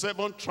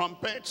 7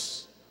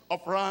 trumpets of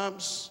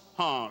ram's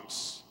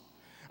horns.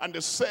 And the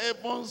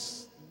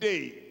 7th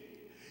day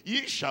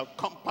ye shall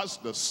compass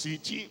the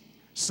city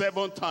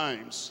 7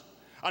 times,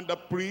 and the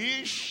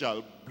priest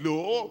shall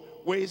blow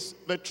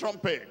with the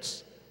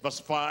trumpets.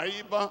 Verse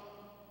 5.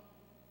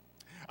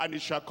 And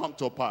it shall come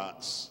to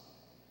pass,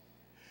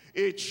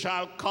 it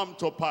shall come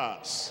to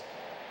pass,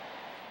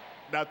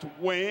 that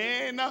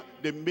when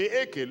they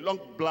make a long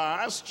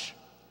blast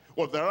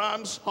with the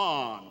ram's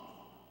horn,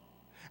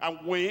 and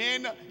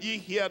when ye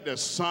hear the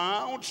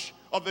sound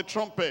of the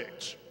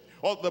trumpet,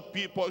 all the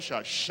people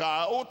shall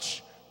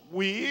shout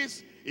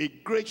with a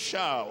great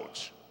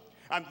shout,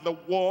 and the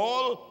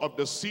wall of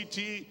the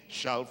city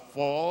shall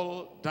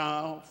fall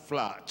down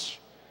flat.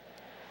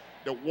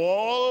 The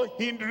wall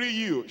hindering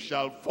you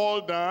shall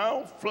fall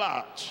down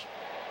flat.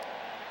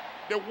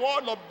 The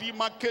wall of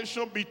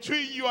demarcation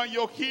between you and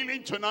your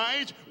healing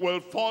tonight will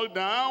fall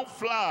down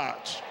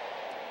flat.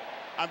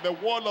 And the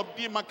wall of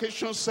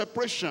demarcation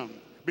separation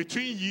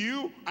between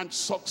you and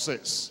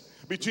success,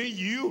 between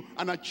you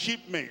and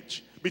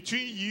achievement,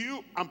 between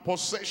you and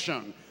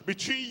possession,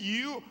 between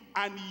you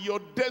and your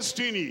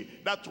destiny.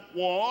 That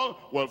wall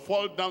will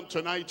fall down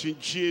tonight in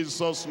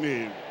Jesus'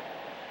 name.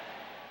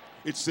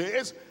 It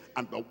says,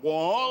 and the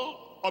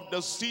wall of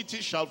the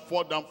city shall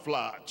fall down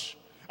flat,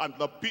 and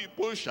the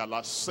people shall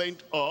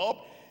ascend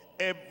up,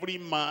 every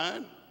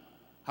man.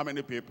 How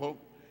many people?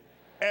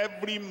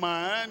 Every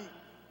man.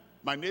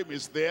 My name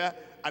is there,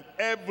 and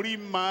every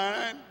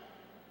man.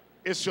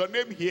 Is your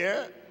name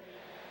here?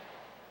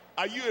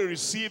 Are you a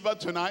receiver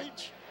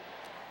tonight?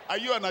 Are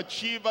you an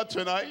achiever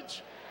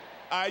tonight?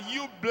 Are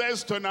you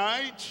blessed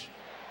tonight?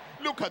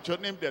 Look at your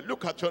name there.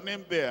 Look at your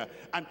name there.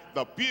 And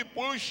the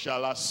people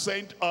shall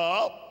ascend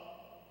up,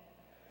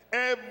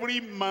 every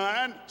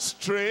man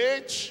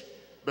straight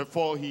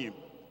before him.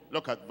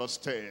 Look at verse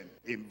 10.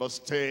 In verse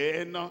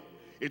 10,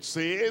 it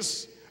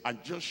says,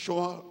 and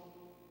Joshua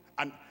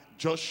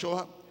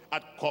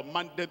had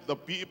commanded the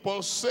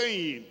people,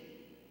 saying,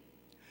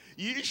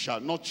 ye shall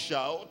not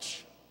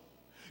shout,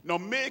 nor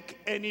make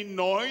any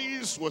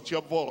noise with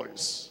your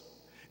voice,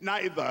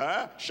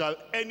 neither shall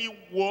any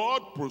word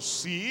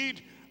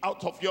proceed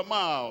out of your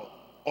mouth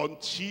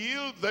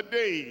until the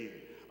day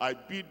I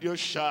bid you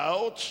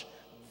shout,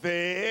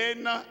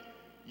 then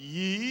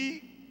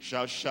ye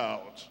shall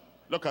shout.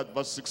 Look at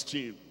verse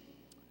 16.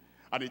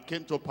 And it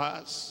came to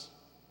pass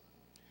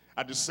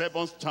at the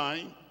seventh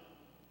time,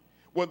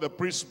 when the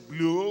priest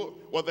blew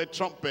with the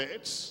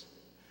trumpets,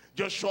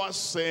 Joshua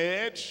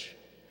said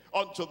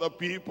unto the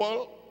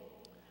people,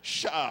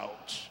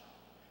 shout,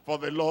 for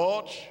the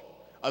Lord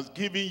has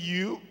given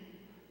you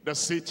the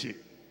city.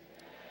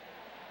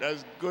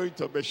 There's going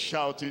to be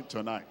shouting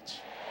tonight.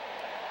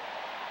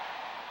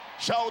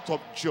 Shout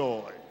of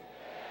joy.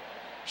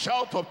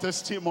 Shout of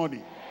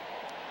testimony.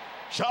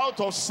 Shout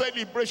of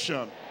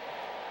celebration.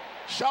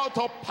 Shout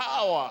of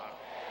power.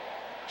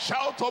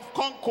 Shout of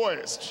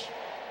conquest.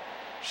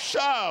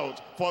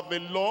 Shout, for the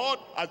Lord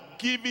has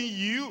given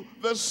you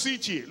the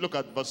city. Look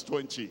at verse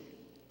 20.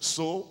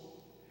 So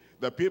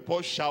the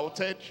people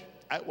shouted.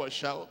 I will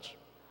shout.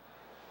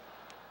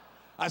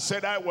 I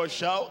said I will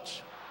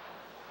shout.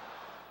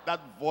 That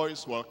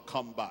voice will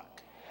come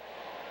back.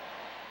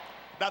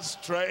 That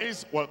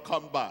stress will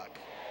come back.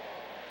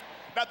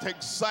 That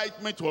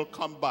excitement will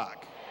come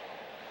back.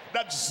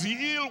 That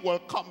zeal will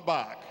come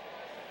back.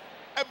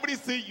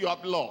 Everything you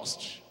have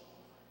lost.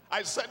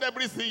 I said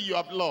everything you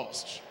have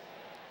lost.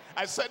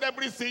 I said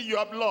everything you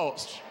have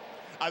lost.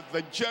 As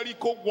the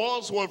Jericho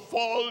walls will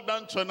fall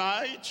down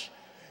tonight,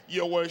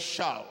 you will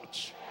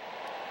shout.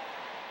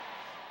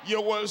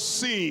 You will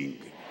sing.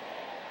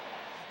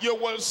 You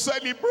will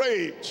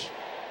celebrate.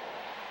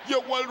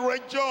 You will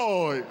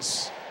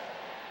rejoice.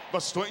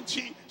 Verse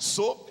 20,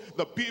 so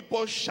the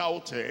people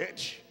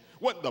shouted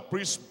when the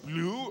priest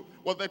blew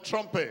with the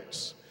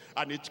trumpets.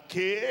 And it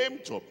came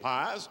to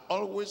pass,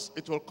 always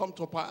it will come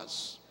to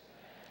pass.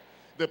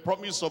 The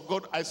promise of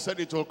God, I said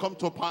it will come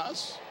to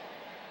pass.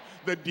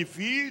 The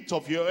defeat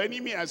of your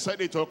enemy, I said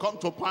it will come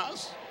to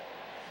pass.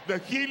 The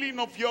healing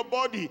of your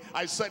body,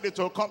 I said it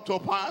will come to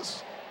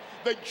pass.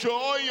 The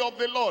joy of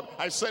the Lord,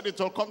 I said it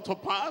will come to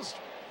pass.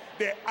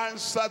 The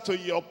answer to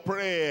your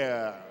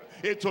prayer,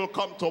 it will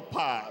come to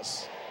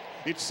pass.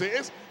 It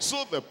says,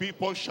 so the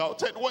people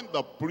shouted when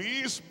the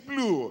priest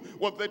blew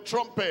with the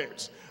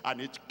trumpets.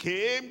 And it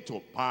came to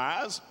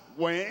pass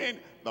when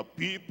the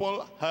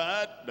people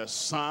heard the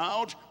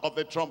sound of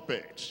the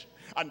trumpet.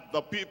 And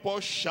the people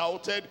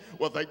shouted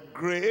with a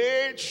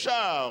great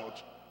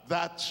shout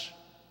that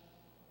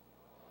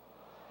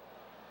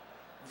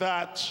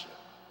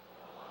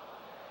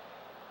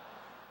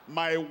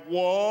my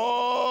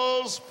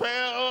walls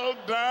fell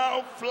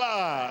down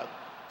flat,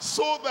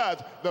 so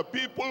that the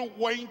people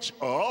went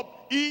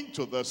up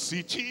into the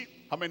city.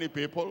 How many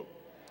people?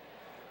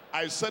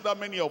 I said how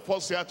many of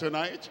us here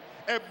tonight?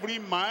 Every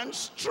man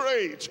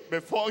straight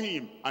before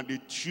him, and they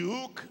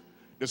took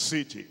the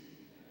city.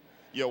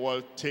 You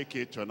will take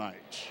it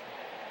tonight.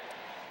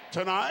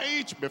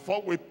 Tonight,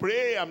 before we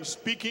pray, I'm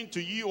speaking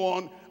to you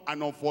on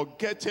an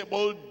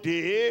unforgettable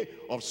day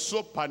of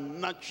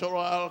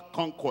supernatural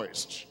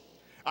conquest.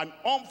 An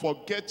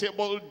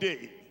unforgettable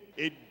day.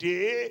 A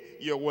day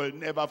you will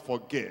never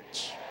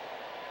forget.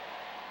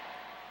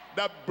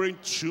 That brain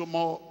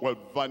tumor will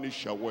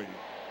vanish away.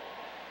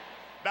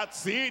 That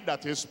thing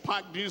that is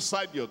packed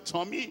inside your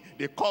tummy,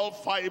 they call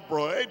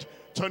fibroid,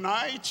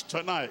 tonight,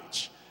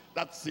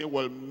 that thing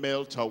will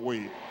melt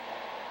away.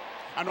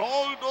 And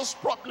all those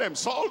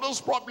problems,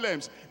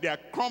 they are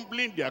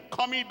crumbling, they are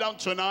coming down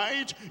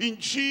tonight in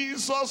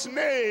Jesus'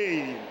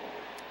 name.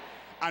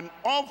 An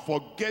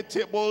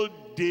unforgettable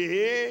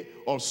day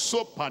of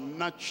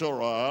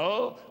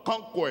supernatural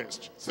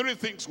conquest. Three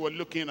things we're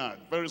looking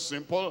at, very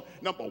simple.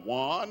 Number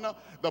one,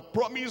 the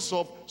promise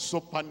of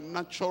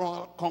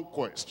supernatural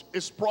conquest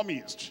is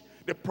promised.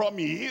 The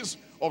promise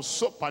of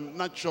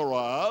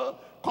supernatural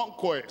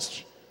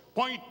conquest.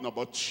 Point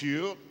number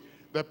two,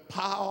 the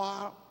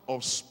power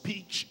of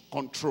speech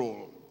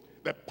control.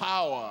 The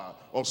power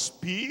of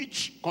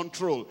speech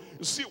control.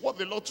 You see what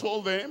the Lord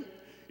told them?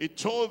 He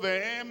told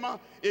them,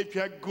 if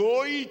you are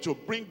going to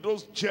bring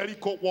those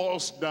Jericho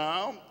walls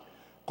down,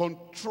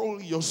 control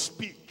your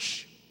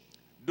speech.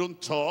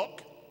 Don't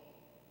talk.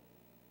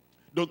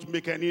 Don't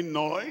make any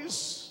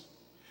noise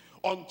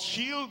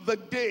until the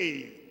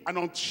day and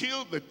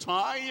until the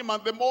time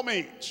and the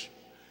moment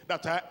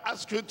that I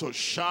ask you to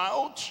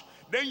shout.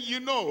 Then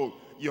you know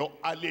your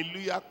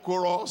hallelujah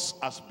chorus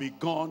has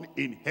begun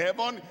in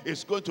heaven.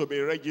 It's going to be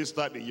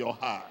registered in your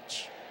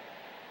heart.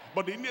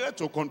 But they needed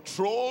to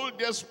control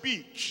their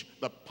speech.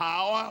 The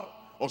power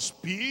of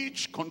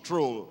speech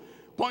control.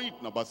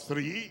 Point number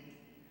 3,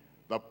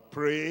 the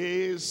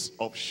praise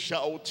of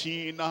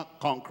shouting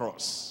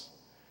conquers.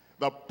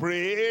 The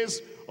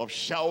praise of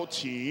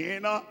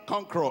shouting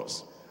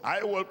conquers.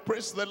 I will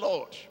praise the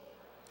Lord.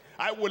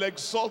 I will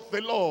exalt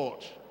the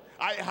Lord.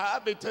 I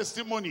have a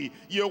testimony.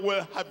 You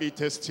will have a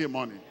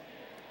testimony.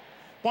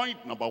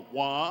 Point number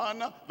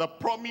 1, the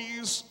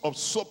promise of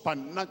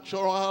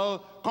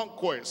supernatural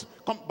conquest.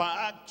 Come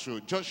back to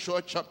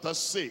Joshua chapter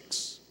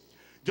 6.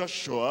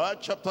 Joshua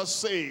chapter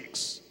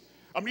 6.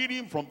 I'm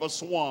reading from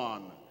verse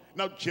 1.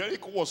 Now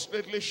Jericho was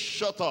lately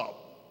shut up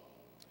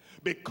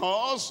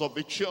because of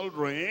the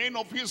children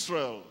of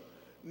Israel.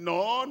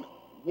 None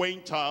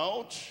went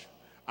out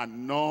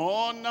and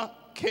none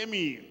came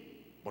in.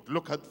 But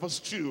look at verse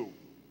 2.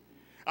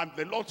 And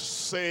the Lord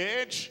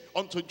said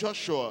unto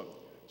Joshua,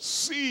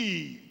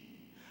 see,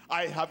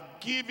 I have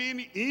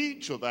given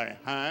into thy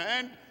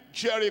hand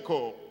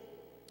Jericho,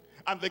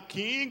 and the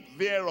king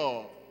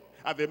thereof,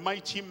 and the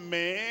mighty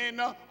men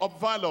of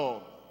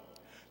valor.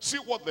 See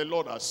what the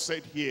Lord has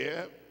said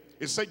here.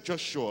 He said,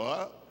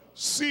 Joshua,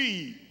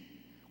 see.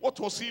 What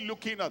was he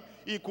looking at?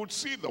 He could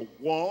see the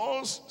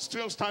walls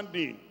still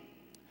standing.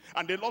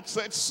 And the Lord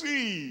said,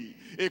 see.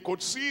 He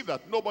could see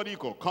that nobody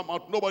could come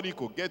out, nobody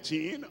could get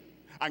in.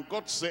 And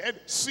God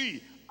said,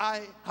 see,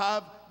 I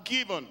have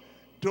given.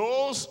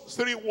 Those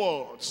 3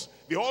 words,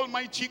 the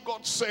Almighty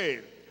God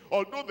said,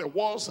 although the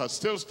walls are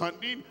still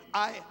standing,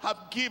 I have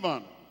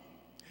given.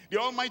 The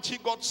Almighty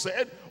God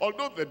said,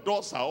 although the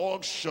doors are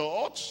all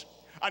shut,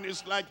 and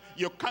it's like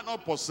you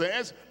cannot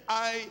possess,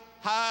 I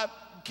have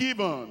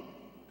given.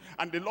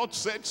 And the Lord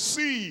said,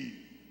 see.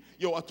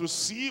 You are to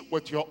see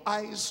with your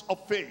eyes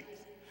of faith.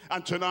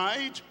 And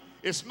tonight,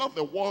 it's not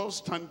the wall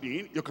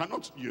standing.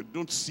 You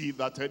don't see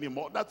that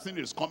anymore. That thing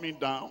is coming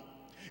down.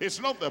 It's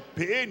not the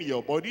pain in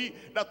your body,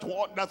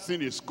 that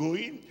thing is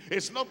going.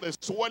 It's not the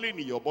swelling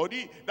in your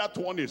body, that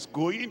one is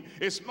going.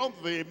 It's not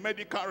the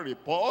medical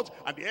report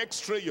and the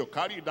x-ray you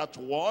carry, that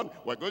one.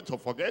 We're going to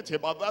forget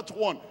about that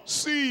one.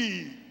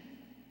 See,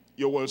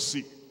 you will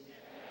see.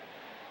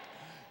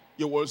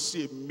 You will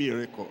see a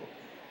miracle.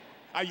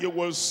 And you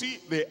will see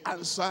the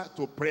answer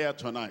to prayer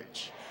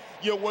tonight.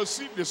 You will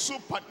see the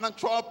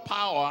supernatural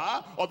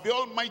power of the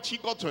Almighty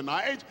God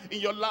tonight in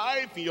your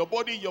life, in your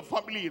body, in your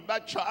family, in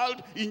that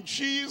child, in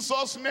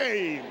Jesus'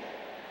 name.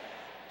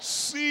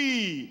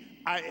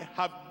 See, I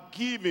have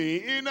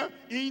given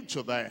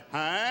into thy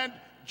hand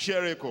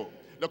Jericho.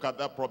 Look at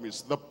that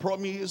promise. The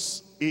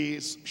promise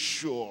is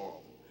sure.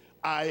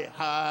 I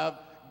have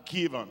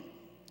given.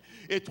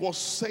 It was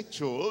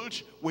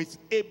settled with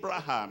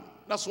Abraham.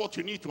 That's what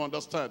you need to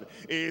understand.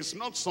 It's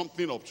not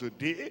something of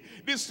today.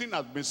 This thing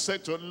has been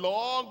settled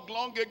long,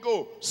 long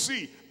ago.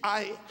 See,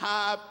 I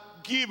have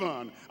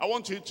given. I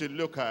want you to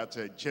look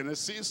at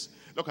Genesis.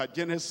 Look at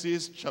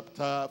Genesis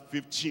chapter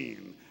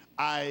 15.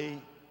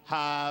 I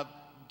have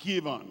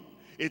given.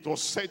 It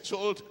was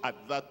settled at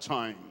that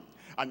time.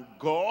 And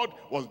God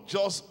was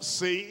just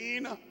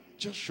saying,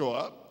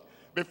 Joshua,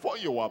 before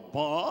you were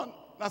born,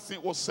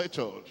 nothing was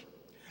settled.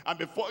 And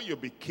before you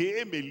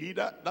became a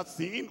leader, that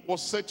thing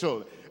was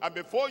settled. And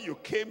before you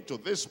came to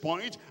this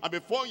point, and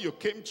before you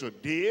came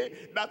today,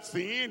 that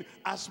thing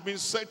has been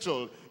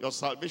settled. Your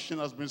salvation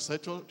has been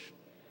settled.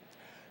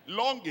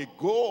 Long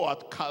ago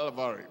at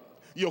Calvary,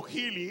 your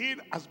healing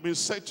has been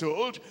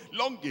settled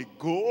long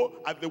ago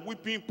at the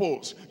whipping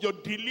post. Your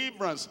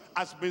deliverance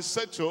has been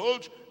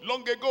settled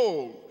long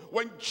ago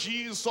when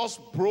Jesus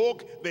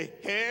broke the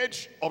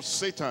hedge of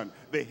Satan,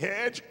 the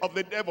hedge of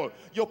the devil.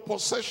 Your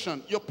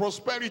possession, your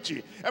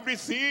prosperity,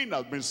 everything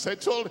has been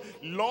settled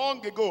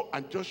long ago.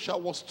 And Joshua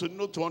was to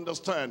know, to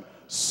understand.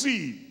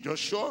 See,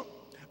 Joshua,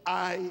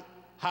 I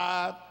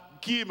have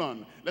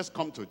given. Let's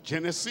come to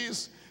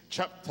Genesis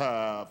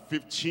chapter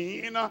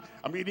 15. I'm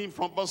reading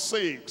from verse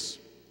 6.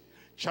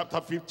 Chapter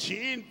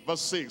 15,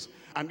 verse 6.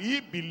 And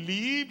he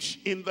believed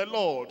in the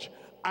Lord,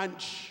 and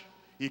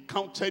he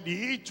counted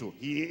it to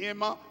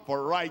him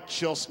for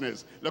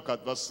righteousness. Look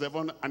at verse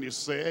 7. And he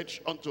said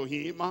unto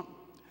him,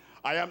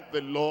 I am the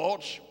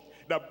Lord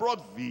that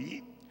brought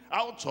thee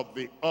out of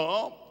the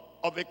Ur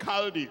of the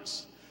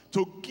Chaldees,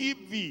 to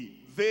give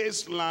thee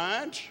this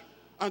land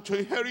and to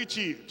inherit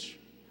it.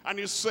 And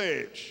he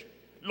said,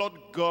 Lord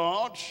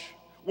God,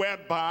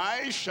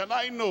 whereby shall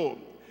I know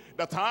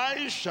that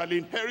I shall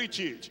inherit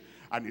it?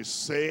 And he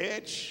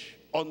said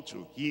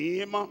unto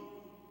him,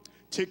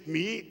 take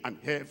me an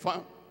heifer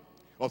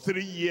of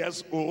 3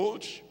 years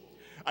old,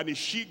 and a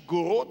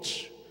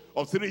she-goat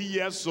of 3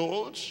 years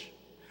old,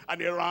 and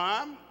a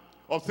ram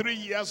of 3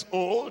 years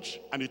old,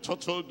 and a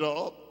turtle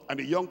dove, and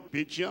a young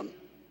pigeon.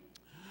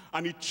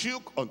 And he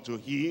took unto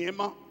him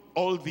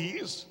all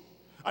these,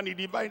 And he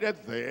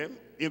divided them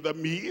in the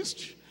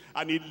midst,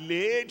 and he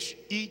laid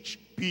each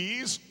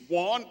piece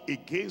one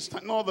against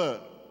another.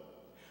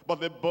 But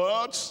the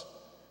birds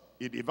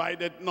he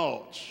divided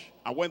not.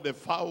 And when the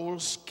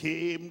fowls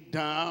came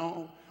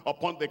down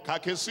upon the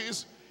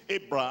carcasses,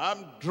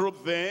 Abraham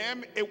drove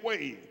them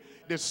away.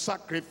 The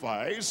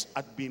sacrifice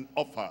had been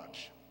offered.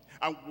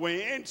 And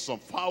when some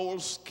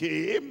fowls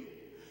came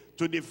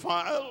to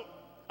defile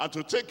and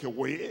to take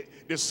away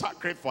the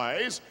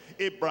sacrifice,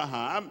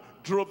 Abraham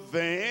drove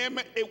them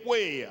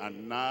away.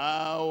 And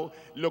now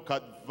look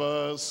at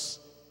verse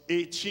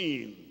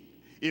 18.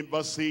 In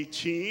verse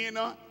 18,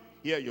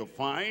 here you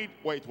find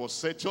where it was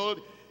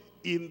settled.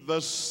 In the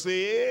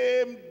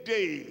same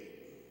day,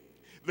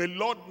 the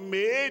Lord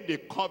made a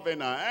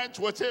covenant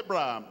with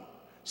Abraham,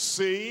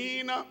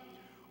 saying,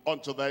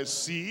 unto thy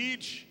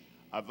seed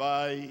have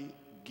I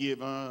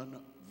given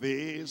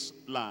this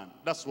land.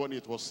 That's when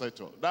it was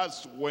settled.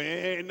 That's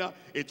when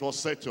it was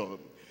settled.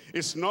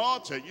 It's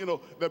not,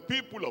 the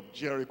people of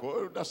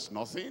Jericho, that's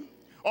nothing.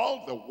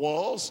 All the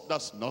walls,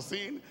 that's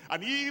nothing.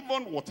 And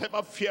even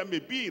whatever fear may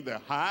be in the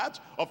heart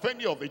of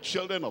any of the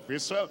children of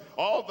Israel,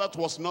 all that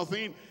was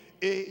nothing.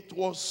 It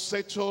was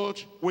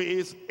settled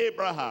with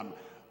Abraham.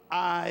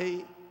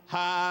 I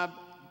have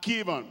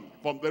given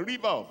from the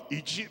river of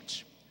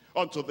Egypt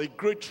unto the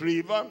great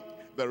river,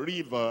 the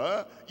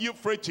river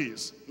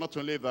Euphrates. Not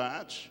only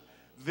that,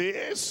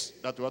 this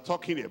that we're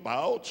talking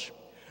about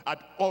had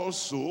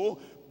also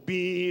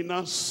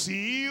been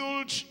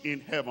sealed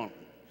in heaven,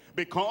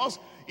 because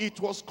it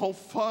was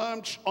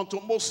confirmed unto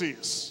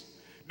Moses.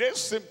 This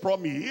same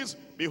promise,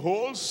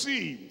 behold,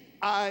 see,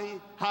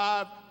 I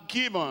have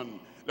given.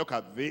 Look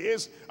at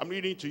this. I'm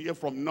reading to you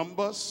from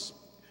Numbers.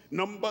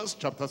 Numbers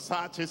chapter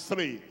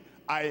 33.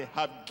 I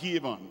have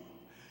given.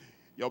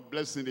 Your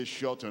blessing is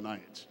sure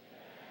tonight.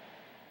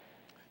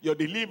 Your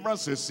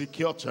deliverance is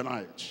secure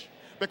tonight.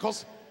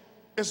 Because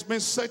it's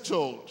been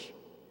settled.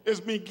 It's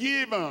been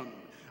given.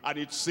 And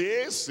it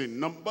says in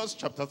Numbers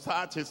chapter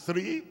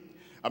 33,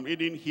 I'm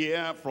reading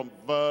here from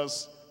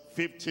verse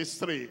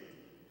 53.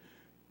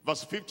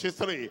 Verse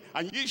 53,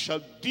 and ye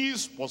shall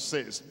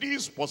dispossess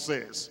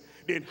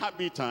the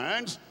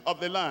inhabitants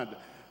of the land,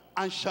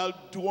 and shall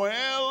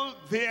dwell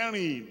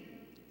therein.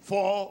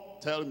 For,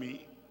 tell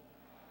me,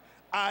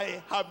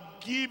 I have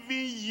given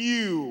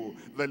you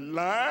the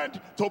land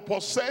to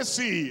possess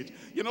it.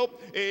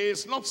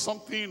 It's not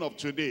something of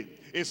today.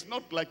 It's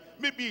not like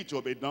maybe it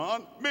will be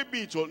done,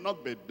 maybe it will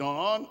not be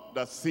done.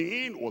 The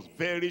thing was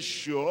very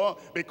sure,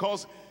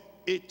 because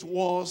it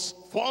was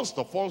first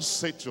of all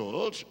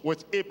settled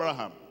with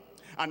Abraham.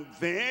 And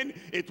then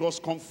it was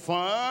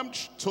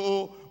confirmed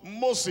to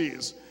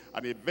Moses.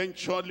 And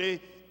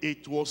eventually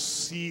it was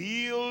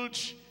sealed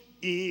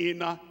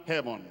in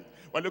heaven.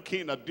 We're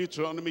looking at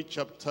Deuteronomy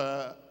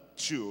chapter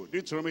 2.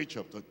 Deuteronomy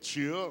chapter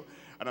 2.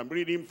 And I'm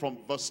reading from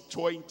verse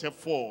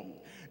 24.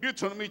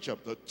 Deuteronomy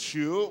chapter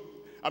 2.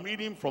 I'm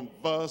reading from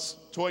verse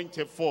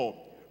 24.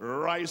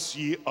 Rise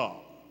ye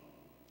up.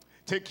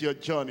 Take your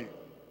journey.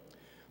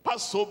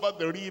 Pass over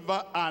the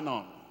river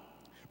Arnon.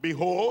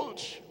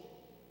 Behold,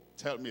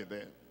 tell me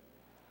there.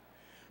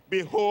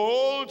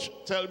 Behold,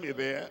 tell me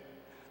there.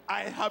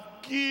 I have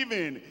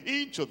given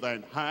into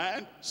thine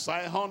hand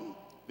Sihon,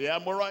 the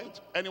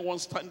Amorite, anyone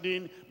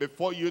standing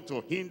before you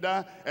to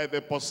hinder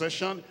the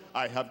possession,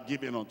 I have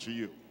given unto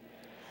you.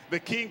 The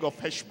king of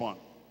Heshbon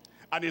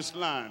and his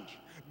land,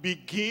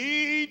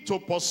 begin to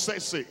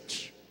possess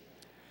it.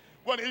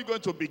 When are you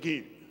going to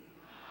begin?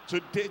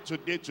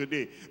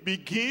 Today.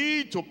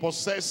 Begin to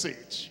possess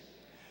it.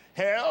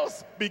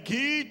 Health,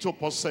 begin to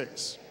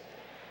possess.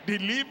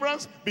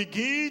 Deliverance,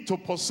 begin to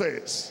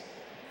possess.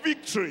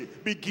 Victory,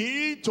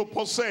 begin to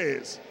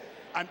possess.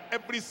 And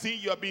everything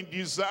you have been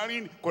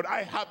desiring, could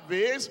I have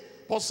this?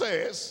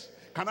 Possess.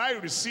 Can I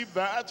receive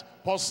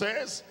that?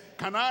 Possess.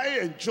 Can I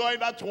enjoy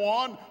that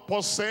one?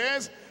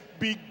 Possess.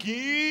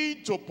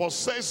 Begin to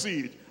possess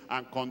it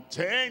and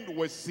contend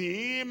with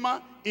him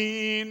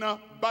in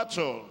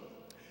battle.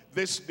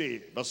 This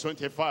day, verse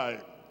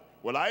 25,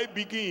 will I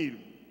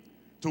begin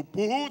to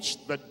put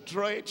the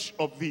dread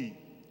of thee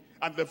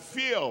and the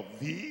fear of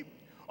thee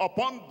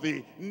upon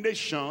the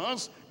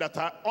nations that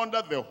are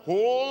under the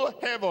whole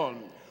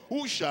heaven,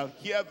 who shall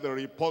hear the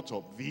report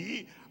of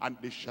thee, and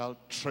they shall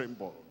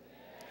tremble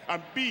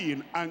and be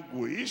in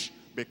anguish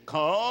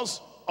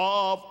because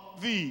of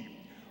thee.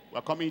 We're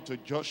coming to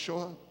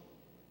Joshua.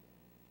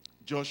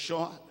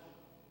 Joshua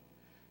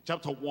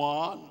chapter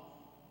 1.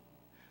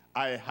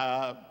 I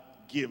have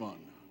given.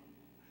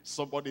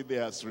 Somebody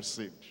there has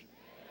received.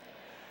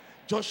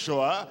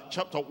 Joshua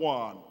chapter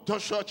 1.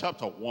 Joshua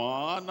chapter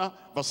 1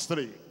 verse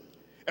 3.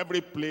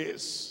 Every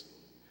place.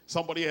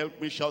 Somebody help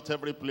me shout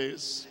every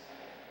place.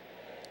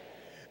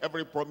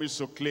 Every promise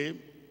you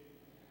claim.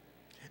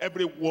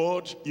 Every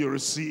word you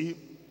receive.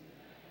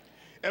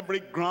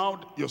 Every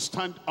ground you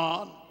stand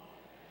on.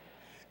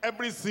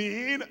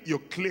 Everything you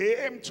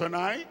claim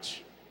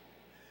tonight.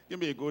 Give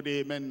me a good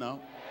amen now.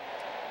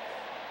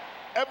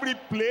 Every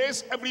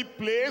place,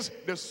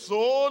 the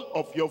sole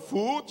of your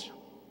foot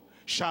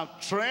shall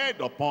tread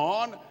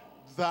upon,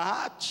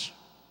 that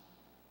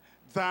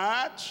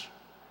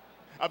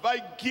have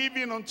I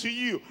given unto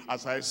you,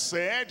 as I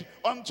said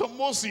unto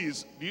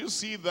Moses. Do you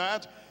see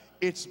that?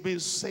 It's been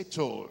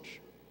settled,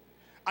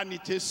 and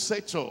it is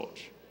settled,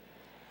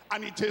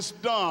 and it is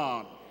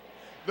done.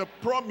 The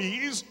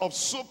promise of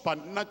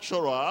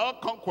supernatural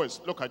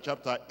conquest. Look at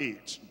chapter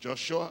 8,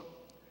 Joshua,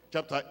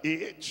 chapter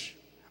 8.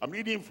 I'm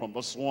reading from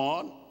verse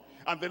 1.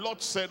 And the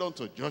Lord said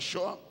unto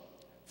Joshua,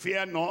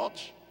 fear not,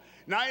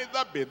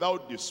 neither be thou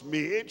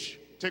dismayed.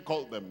 Take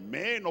all the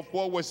men of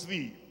war with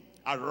thee.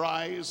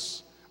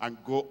 Arise and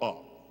go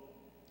up.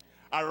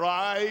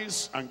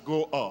 Arise and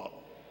go up.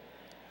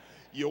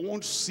 You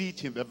won't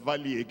sit in the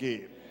valley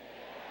again.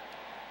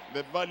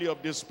 The valley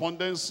of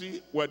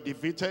despondency, we're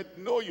defeated.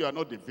 No, you are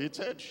not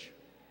defeated.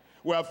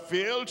 We have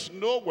failed.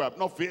 No, we have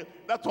not failed.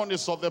 That one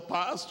is of the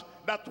past.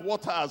 That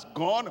water has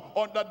gone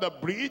under the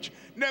bridge,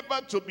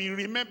 never to be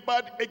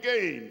remembered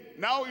again.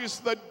 Now is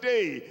the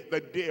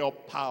day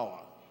of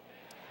power,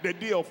 the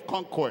day of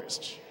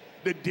conquest,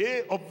 the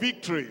day of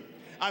victory,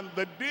 and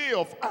the day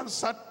of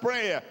answered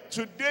prayer.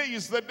 Today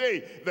is the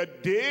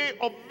day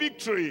of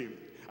victory.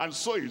 And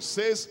so it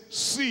says,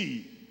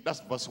 see,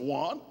 that's verse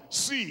 1,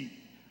 see,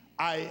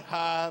 I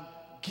have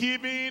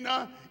given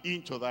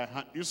into thy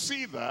hand. You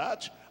see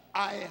that?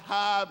 I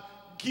have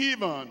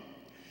given.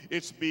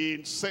 It's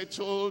been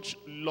settled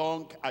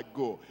long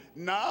ago.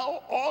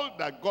 Now, all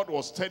that God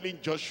was telling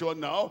Joshua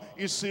now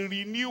is a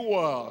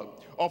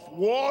renewal of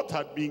what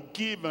had been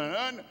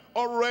given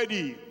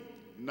already.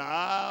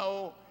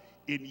 Now,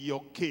 in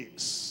your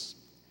case.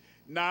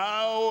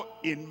 Now,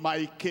 in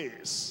my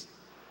case.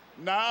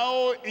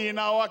 Now, in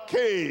our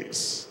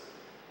case.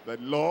 The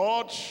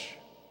Lord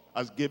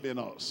has given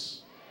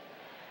us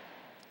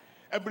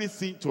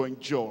everything to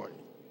enjoy,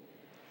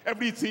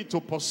 everything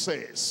to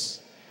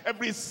possess,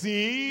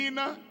 everything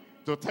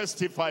to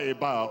testify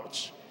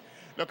about.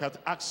 Look at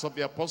Acts of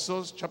the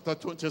Apostles chapter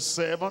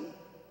 27.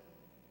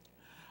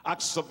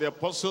 Acts of the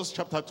Apostles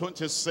chapter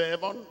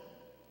 27.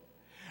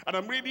 And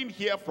I'm reading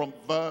here from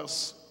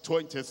verse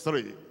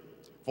 23.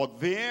 For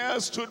there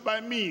stood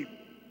by me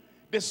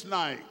this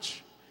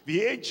night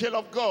the angel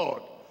of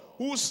God,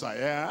 whose I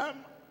am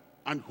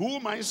and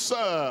whom I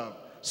serve,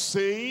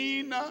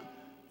 saying,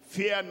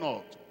 fear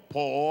not,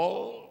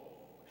 Paul,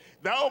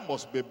 thou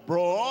must be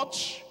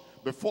brought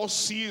before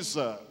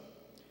Caesar.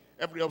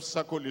 Every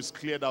obstacle is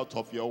cleared out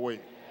of your way.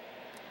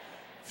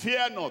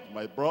 Fear not,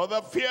 my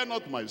brother, fear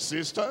not, my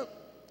sister.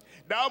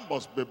 Thou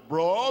must be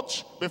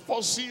brought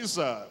before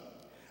Caesar.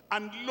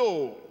 And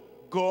lo,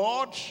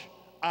 God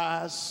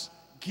has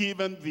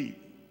given thee.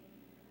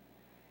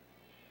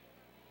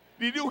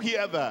 Did you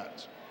hear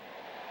that?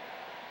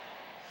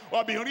 Well,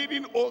 I've been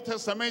reading Old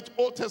Testament.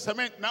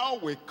 Now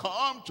we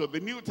come to the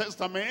New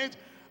Testament,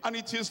 and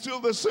it is still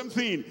the same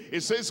thing.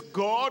 It says,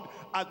 God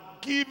hath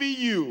given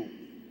you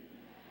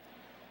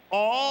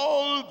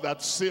all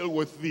that sail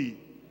with thee.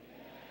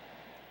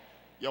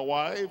 Your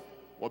wife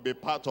will be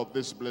part of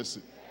this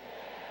blessing.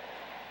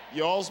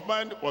 Your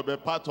husband will be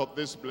part of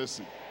this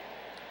blessing.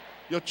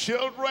 Your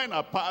children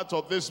are part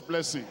of this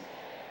blessing.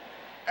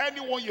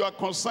 Anyone you are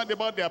concerned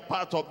about, they are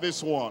part of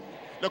this one.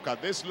 Look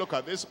at this, look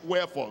at this.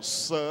 Wherefore,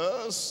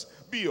 sirs,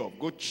 be of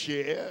good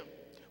cheer,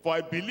 for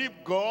I believe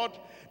God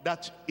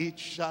that it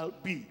shall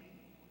be.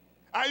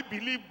 I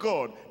believe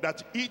God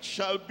that it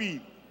shall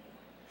be.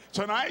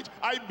 Tonight,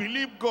 I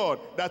believe God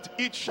that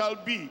it shall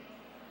be.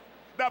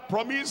 That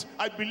promise,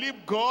 I believe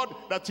God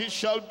that it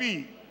shall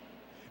be.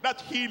 That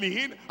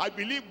healing, I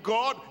believe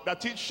God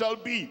that it shall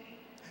be.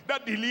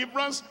 That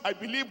deliverance, I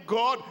believe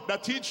God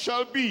that it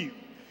shall be.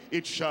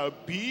 It shall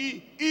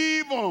be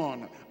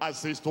even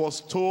as it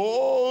was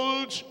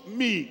told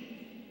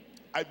me.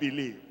 I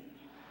believe.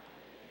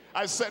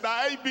 I said,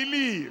 I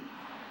believe.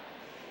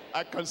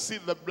 I can see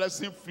the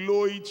blessing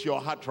flowing to your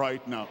heart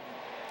right now.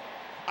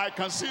 I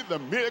can see the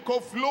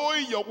miracle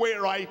flowing your way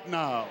right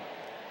now.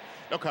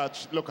 Look at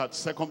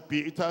 2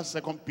 Peter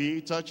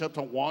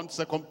chapter 1,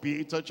 2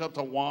 Peter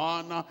chapter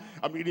 1.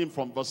 I'm reading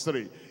from verse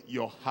 3.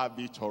 You have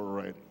it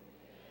already.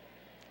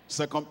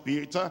 2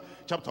 Peter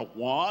chapter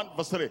 1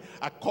 verse 3.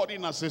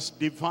 According as his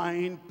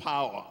divine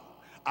power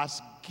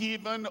has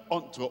given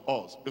unto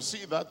us. You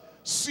see that?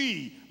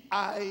 See,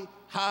 I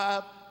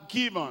have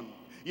given.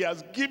 He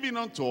has given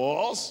unto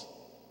us.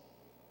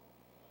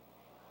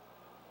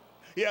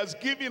 He has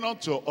given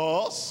unto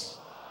us.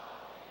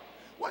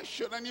 Why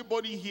should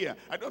anybody here?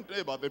 I don't know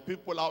about the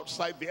people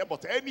outside there,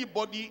 but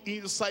anybody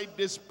inside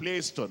this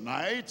place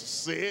tonight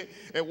say,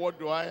 hey, what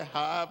do I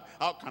have?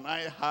 How can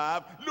I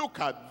have? Look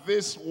at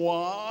this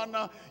one.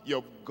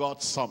 You've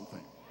got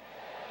something.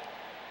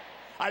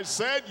 I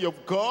said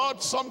you've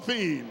got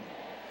something.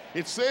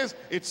 It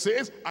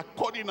says,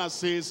 according as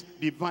his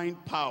divine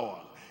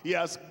power, he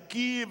has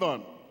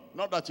given.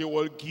 Not that he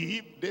will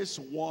give. This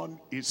one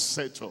is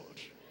settled.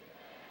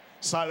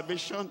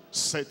 Salvation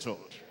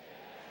settled.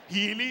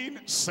 Healing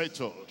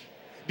settled.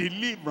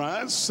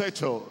 Deliverance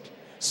settled.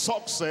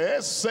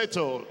 Success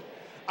settled.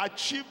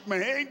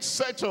 Achievement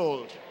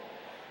settled.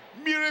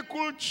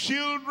 Miracle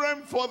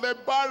children for the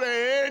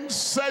barren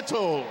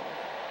settled.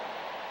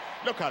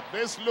 Look at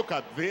this, look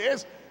at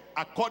this.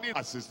 According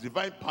as his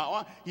divine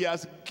power, he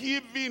has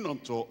given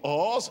unto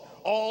us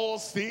all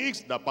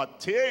things that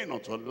pertain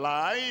unto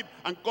life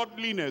and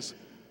godliness,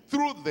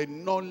 through the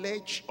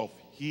knowledge of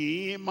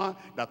him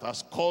that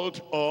has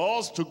called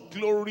us to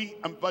glory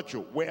and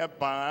virtue,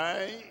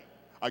 whereby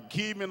are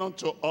given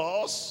unto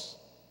us,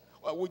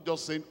 well, we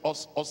just saying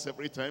us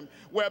every time,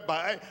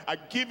 whereby are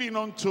given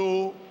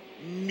unto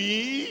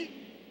me.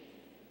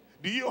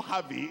 Do you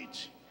have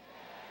it?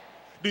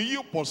 Do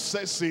you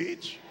possess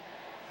it?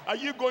 Are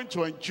you going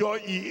to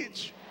enjoy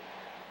it?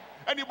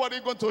 Anybody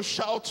going to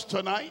shout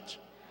tonight?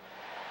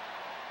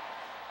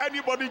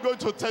 Anybody going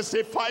to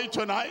testify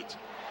tonight?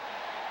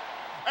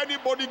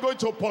 Anybody going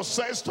to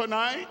possess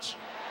tonight?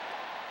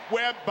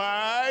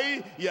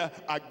 Whereby ye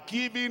are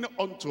given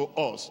unto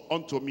us,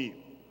 unto me,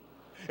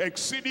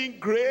 exceeding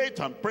great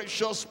and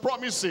precious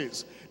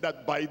promises,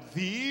 that by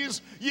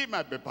these ye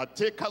might be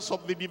partakers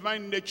of the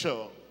divine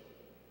nature,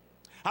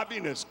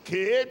 having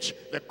escaped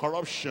the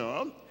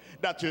corruption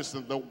that is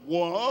in the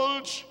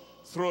world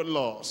through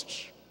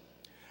lust.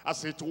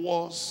 As it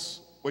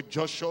was with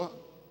Joshua,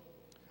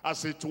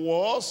 as it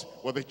was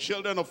with the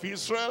children of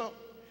Israel,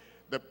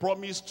 the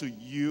promise to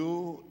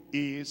you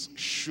is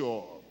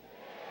sure.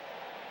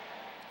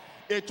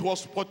 It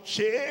was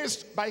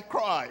purchased by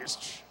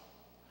Christ.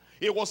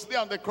 He was there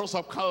on the cross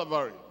of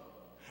Calvary,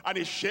 and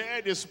he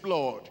shed his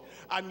blood,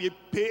 and he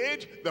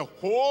paid the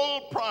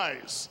whole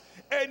price.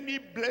 Any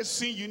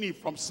blessing you need,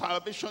 from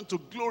salvation to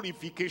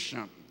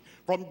glorification,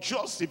 from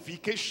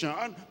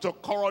justification to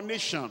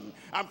coronation,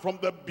 and from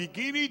the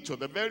beginning to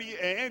the very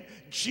end,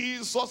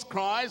 Jesus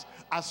Christ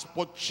has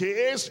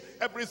purchased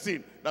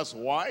everything. That's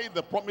why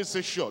the promise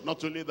is sure.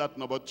 Not only that,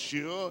 number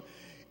two,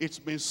 it's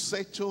been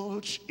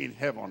settled in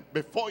heaven.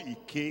 Before he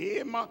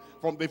came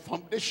from the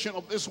foundation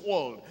of this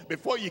world,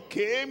 before he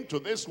came to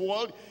this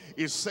world,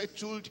 he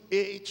settled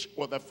it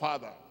with the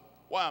Father.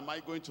 Why am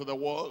I going to the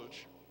world?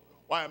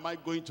 Why am I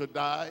going to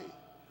die?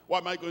 Why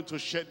am I going to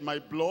shed my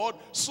blood?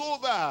 So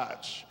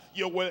that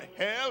you will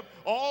help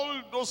all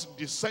those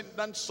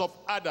descendants of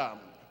Adam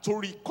to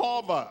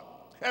recover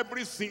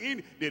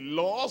everything they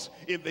lost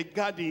in the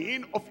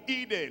Garden of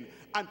Eden.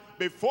 And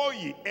before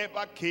he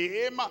ever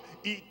came,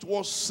 it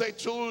was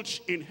settled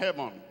in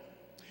heaven.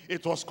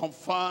 It was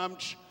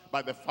confirmed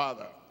by the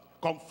Father.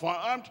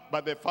 Confirmed by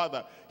the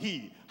Father.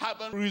 He,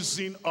 having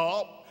risen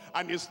up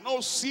and is now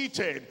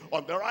seated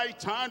on the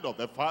right hand of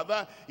the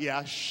Father, he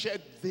has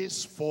shed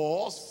this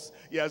forth.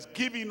 He has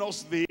given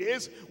us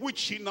this,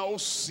 which you now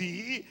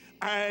see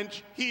and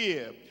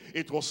hear.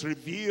 It was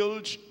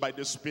revealed by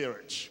the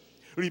Spirit.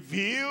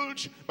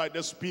 Revealed by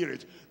the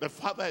Spirit. The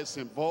Father is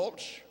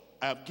involved.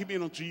 I have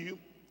given unto you.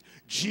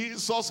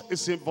 Jesus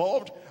is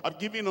involved. I've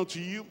given unto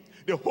you.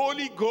 The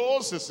Holy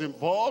Ghost is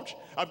involved.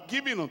 I've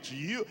given unto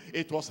you.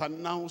 It was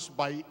announced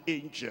by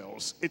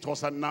angels. It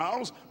was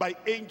announced by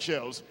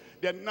angels.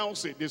 They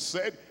announced it. They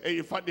said,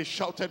 in fact, they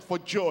shouted for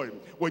joy.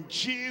 When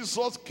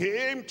Jesus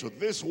came to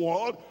this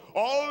world,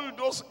 all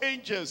those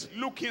angels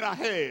looking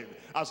ahead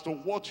as to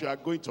what you are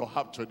going to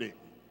have today.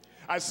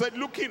 I said,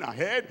 looking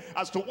ahead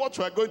as to what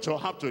you are going to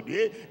have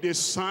today, they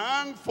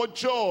sang for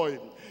joy.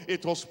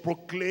 It was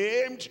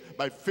proclaimed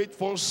by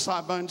faithful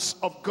servants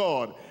of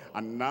God.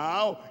 And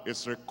now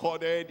it's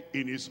recorded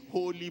in his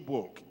holy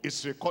book.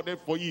 It's recorded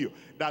for you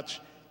that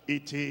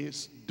it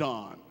is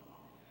done.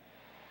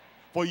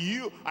 For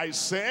you, I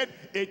said,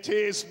 it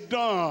is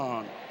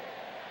done.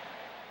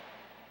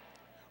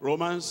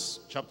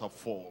 Romans chapter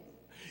 4.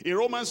 In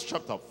Romans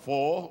chapter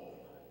 4,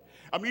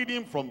 I'm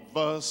reading from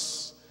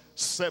verse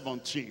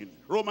 17.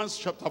 Romans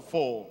chapter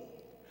 4.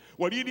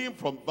 We're reading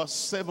from verse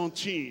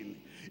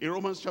 17. In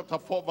Romans chapter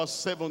 4, verse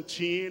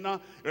 17.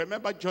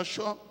 Remember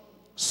Joshua?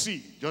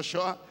 See,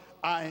 Joshua,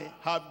 I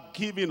have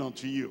given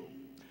unto you.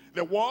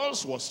 The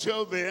walls were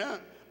still there.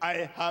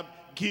 I have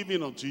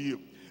given unto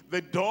you. The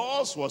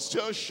doors were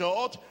still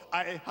shut.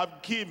 I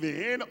have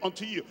given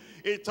unto you.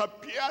 It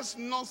appears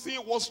nothing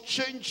was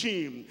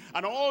changing.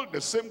 And all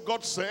the same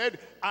God said,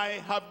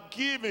 I have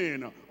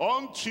given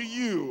unto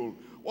you.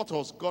 What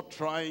was God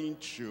trying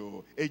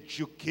to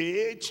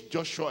educate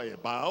Joshua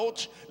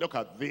about? Look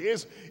at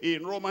this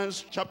in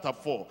Romans chapter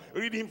 4,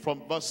 reading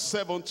from verse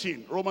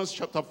 17. Romans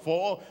chapter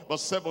 4,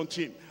 verse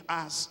 17.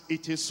 As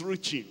it is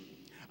written,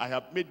 I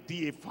have made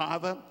thee a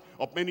father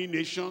of many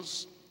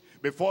nations,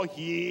 before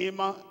him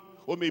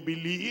who may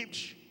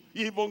believe,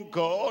 even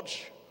God,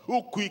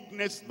 who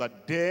quickens the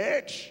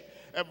dead.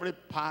 Every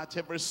part,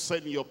 every cell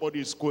in your body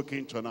is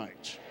quaking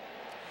tonight.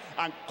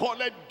 And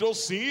calleth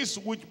those things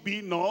which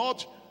be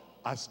not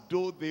as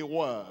though they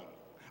were.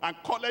 And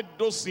calleth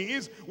those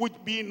things which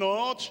be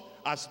not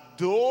as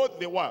though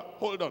they were.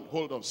 Hold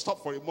on,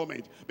 stop for a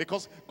moment.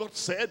 Because God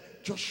said,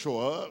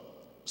 Joshua,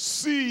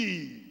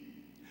 see,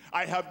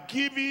 I have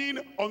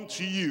given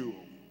unto you.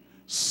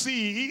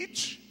 See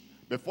it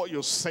before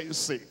you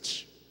sense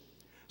it.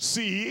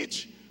 See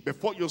it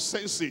before you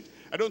sense it.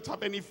 I don't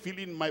have any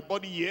feeling in my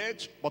body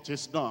yet, but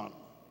it's done.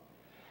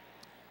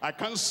 I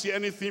can't see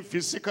anything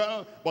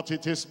physical, but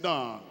it is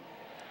done.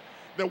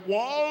 The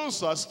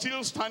walls are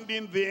still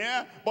standing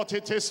there, but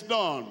it is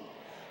done.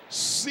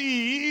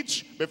 See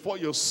it before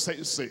you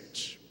sense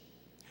it.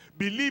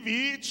 Believe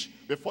it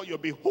before you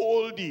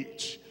behold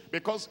it.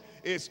 Because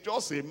it's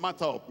just a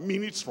matter of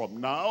minutes from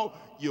now,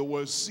 you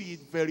will see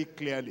it very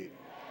clearly.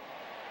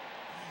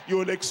 You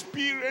will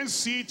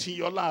experience it in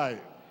your life.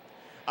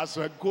 As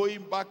you're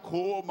going back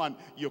home and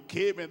you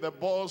came in the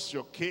bus,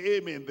 you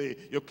came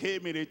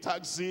in a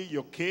taxi,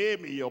 you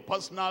came in your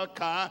personal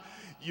car,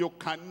 you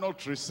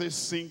cannot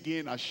resist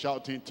singing and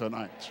shouting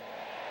tonight.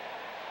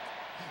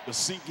 You're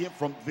singing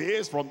from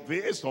this,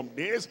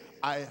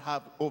 I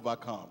have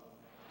overcome.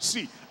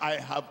 See, I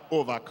have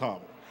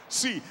overcome.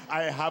 See,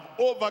 I have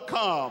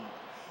overcome.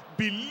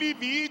 Believe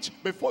it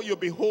before you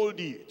behold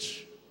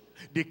it.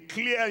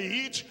 Declare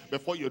it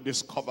before you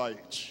discover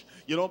it.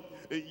 You know,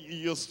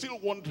 you're still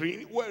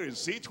wondering, where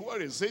is it?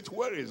 Where is it?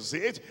 Where is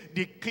it?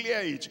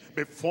 Declare it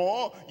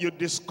before you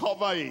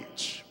discover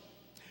it.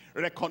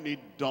 Reckon it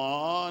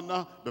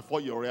done before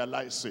you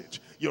realize it.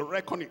 You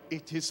reckon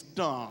it is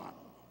done.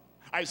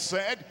 I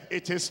said,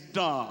 it is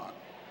done.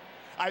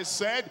 I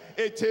said,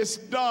 it is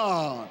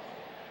done.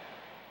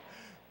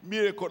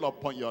 Miracle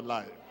upon your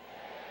life.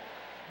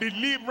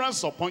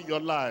 Deliverance upon your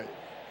life.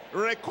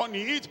 Reckon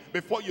it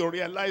before you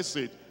realize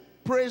it.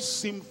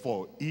 Praise him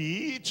for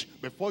it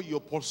before you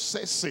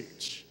possess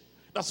it.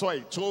 That's why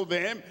he told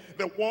them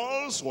the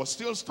walls were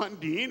still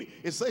standing.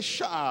 He said,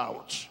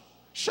 shout,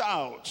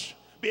 shout,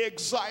 be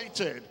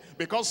excited,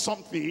 because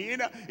something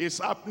is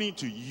happening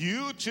to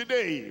you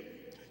today.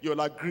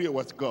 You'll agree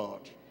with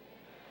God.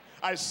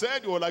 I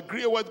said you will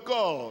agree with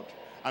God.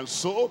 And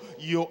so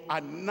you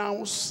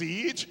announce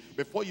it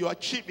before you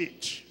achieve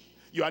it.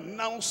 You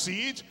announce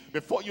it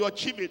before you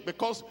achieve it,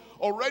 because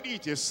already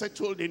it is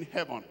settled in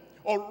heaven.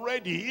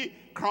 Already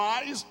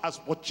Christ has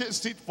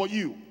purchased it for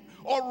you.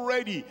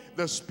 Already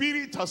the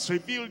Spirit has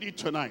revealed it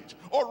tonight.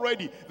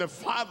 Already the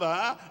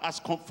Father has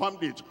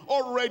confirmed it.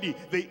 Already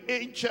the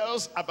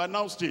angels have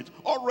announced it.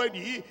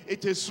 Already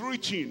it is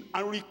written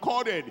and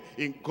recorded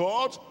in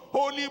God's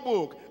holy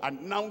book.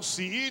 Announce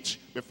it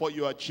before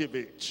you achieve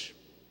it.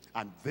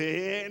 And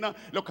then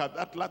look at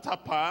that latter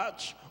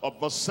part of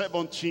verse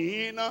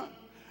 17.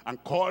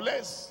 And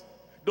callest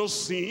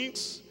those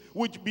things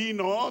which be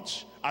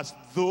not as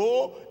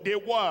though they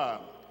were.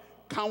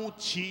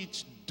 Count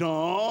it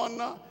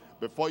done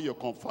before you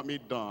confirm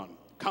it done.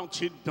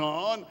 Count it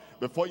done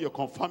before you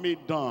confirm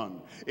it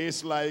done.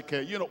 It's like,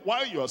 you know,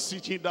 while you're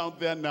sitting down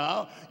there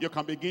now, you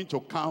can begin to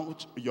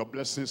count your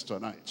blessings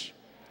tonight.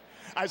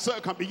 I said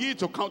you can begin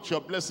to count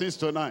your blessings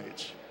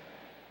tonight.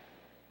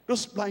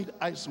 Those blind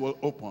eyes will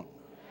open.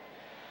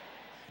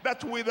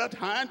 That withered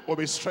hand will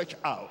be stretched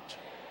out.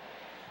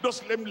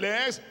 Those lame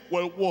legs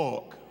will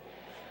walk.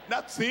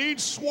 That thing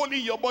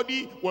swallowing your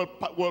body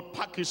will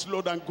pack its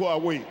load and go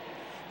away.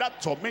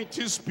 That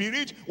tormenting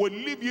spirit will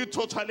leave you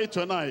totally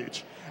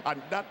tonight.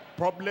 And that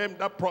problem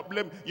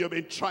you've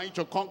been trying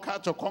to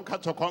conquer,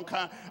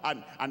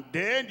 and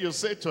then you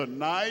say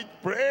tonight,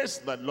 praise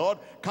the Lord,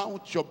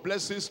 count your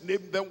blessings,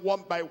 name them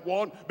one by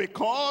one,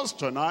 because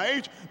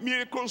tonight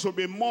miracles will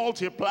be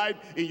multiplied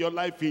in your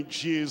life in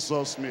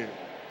Jesus' name.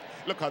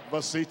 Look at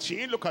verse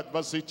 18, look at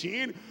verse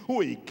 18.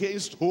 Who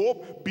against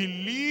hope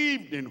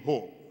believed in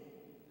hope,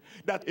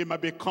 that he might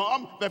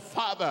become the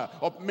father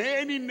of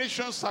many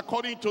nations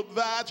according to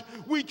that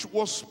which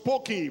was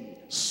spoken,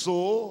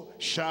 so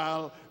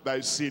shall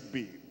thy seed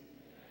be.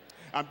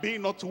 And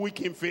being not weak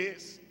in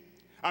faith,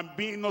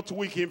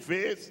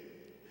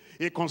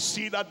 he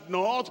considered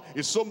not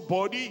his own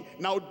body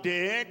now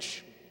dead,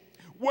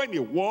 when he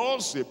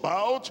was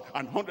about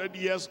 100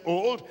 years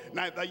old,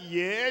 neither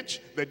yet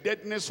the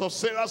deadness of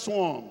Sarah's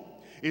womb.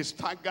 He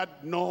staggered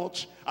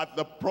not at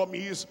the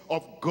promise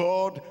of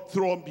God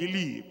through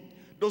unbelief.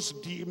 Those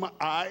dim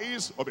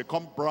eyes will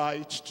become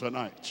bright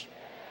tonight.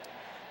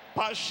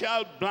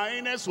 Partial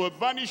blindness will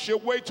vanish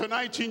away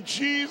tonight in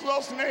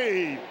Jesus'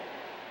 name.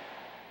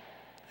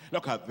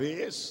 Look at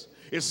this.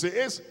 It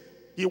says,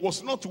 he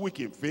was not weak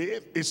in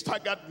faith. He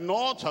staggered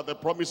not at the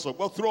promise of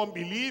God through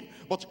unbelief,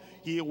 but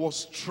he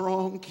was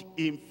strong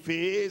in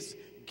faith,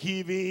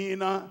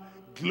 giving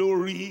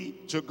glory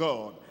to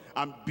God,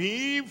 and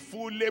being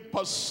fully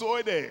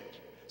persuaded.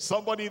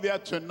 Somebody there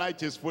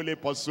tonight is fully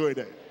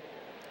persuaded.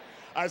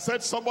 I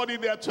said somebody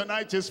there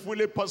tonight is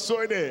fully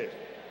persuaded.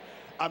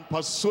 I'm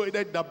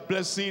persuaded that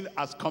blessing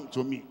has come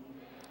to me.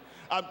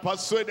 I'm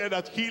persuaded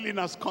that healing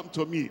has come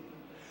to me.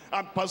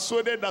 I'm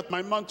persuaded that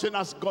my mountain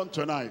has gone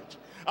tonight.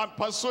 I'm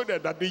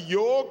persuaded that the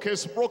yoke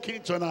is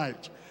broken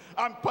tonight.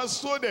 I'm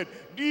persuaded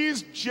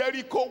these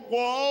Jericho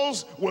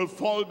walls will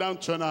fall down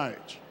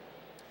tonight.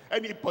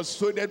 Any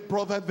persuaded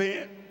brother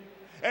there?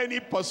 Any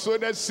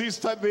persuaded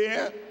sister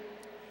there?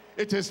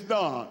 It is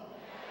done.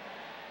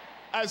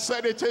 I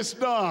said it is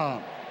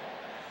done.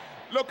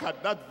 Look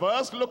at that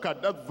verse, look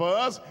at that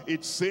verse.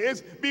 It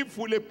says, be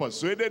fully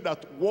persuaded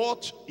that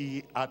what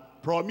he had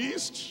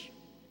promised,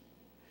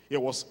 he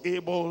was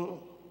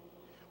able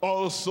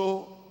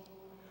also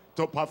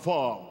to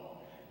perform.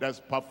 There's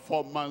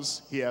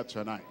performance here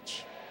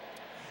tonight.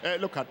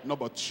 Look at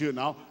number 2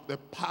 now. The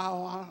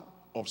power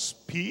of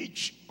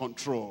speech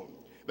control.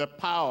 The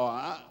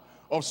power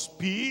of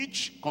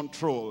speech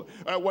control.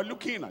 We're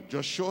looking at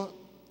Joshua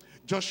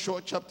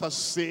chapter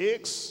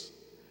 6.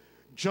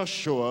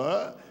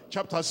 Joshua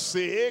chapter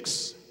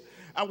 6.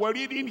 And we're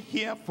reading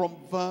here from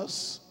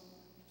verse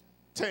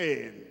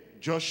 10.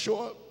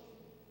 Joshua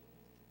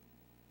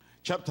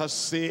chapter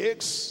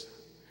 6,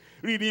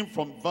 reading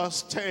from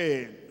verse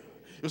 10.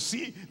 You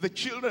see, the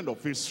children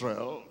of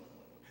Israel,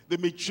 the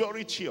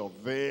majority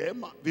of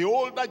them, the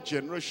older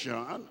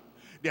generation,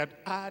 they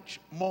had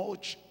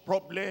much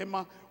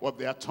problem with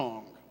their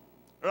tongue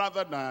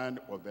rather than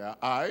with their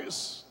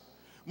eyes.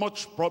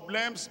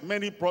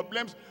 Many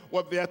problems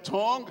with their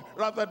tongue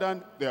rather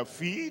than their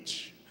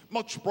feet.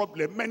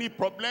 Many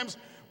problems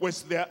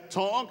with their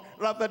tongue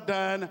rather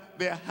than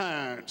their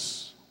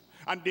hands.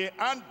 And they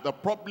had the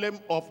problem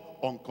of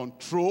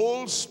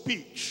uncontrolled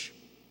speech.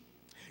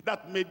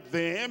 That made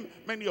them,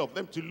 many of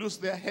them, to lose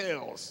their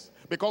health.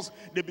 Because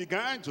they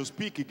began to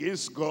speak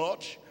against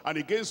God and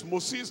against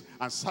Moses,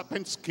 and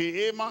serpents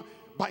came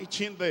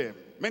biting them.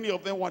 Many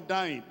of them were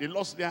dying. They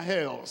lost their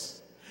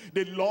health.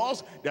 They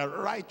lost their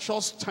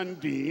righteous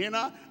standing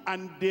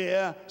and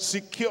their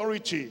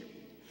security,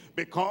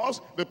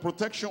 because the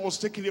protection was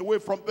taken away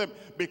from them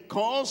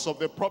because of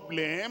the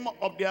problem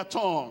of their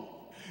tongue.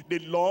 They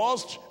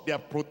lost their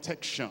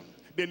protection.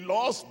 They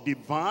lost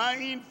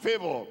divine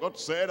favor. God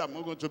said, I'm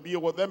not going to be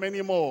with them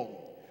anymore.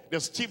 They're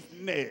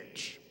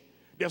stiff-necked.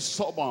 They're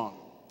stubborn.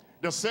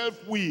 They're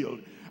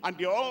self-willed. And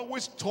they're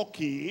always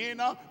talking,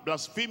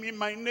 blaspheming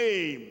my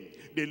name.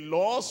 They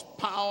lost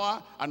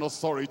power and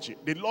authority.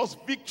 They lost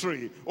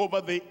victory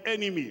over the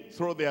enemy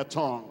through their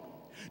tongue.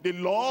 They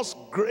lost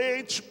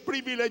great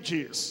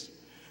privileges.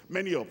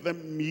 Many of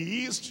them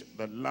missed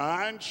the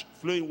land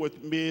flowing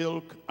with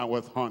milk and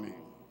with honey.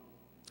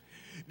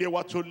 They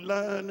were to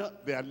learn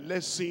their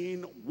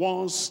lesson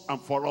once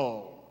and for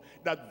all,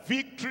 that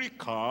victory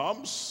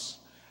comes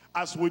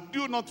as we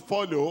do not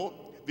follow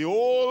the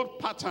old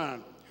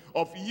pattern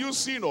of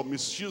using or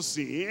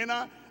misusing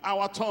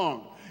our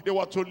tongue. They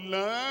were to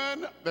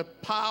learn the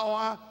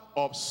power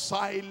of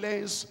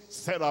silence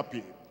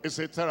therapy. It's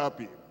a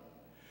therapy.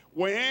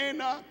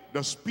 When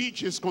the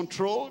speech is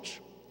controlled,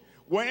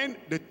 when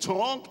the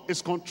tongue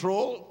is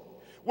controlled,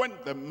 when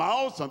the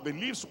mouth and the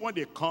lips, when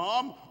they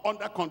come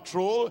under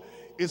control,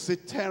 it's a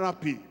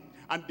therapy.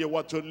 And they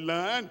were to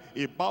learn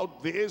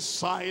about this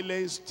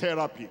silence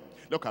therapy.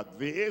 Look at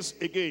this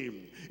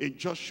again in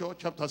Joshua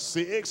chapter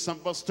 6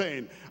 and verse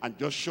 10. And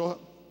Joshua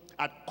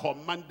had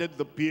commanded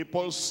the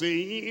people,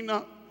 saying,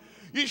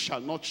 "Ye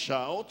shall not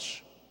shout,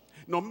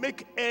 nor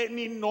make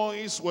any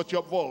noise with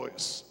your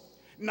voice,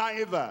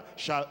 neither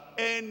shall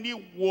any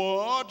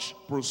word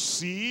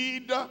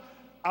proceed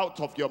out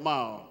of your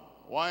mouth."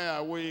 Why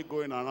are we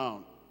going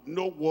around?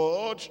 No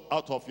word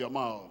out of your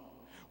mouth.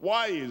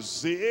 Why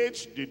is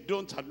it they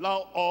don't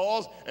allow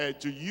us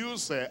to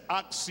use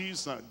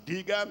axes and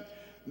digger?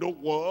 No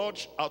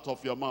word out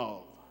of your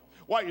mouth.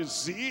 Why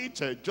is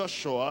it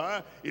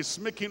Joshua is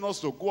making us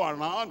to go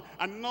around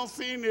and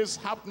nothing is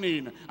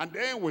happening? And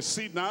then we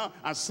see now,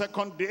 and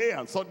second day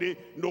and third day,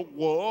 no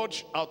word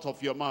out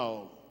of your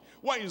mouth.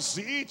 Why is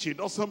it he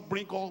doesn't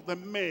bring all the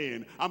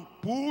men and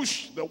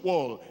push the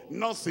wall?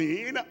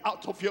 Nothing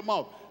out of your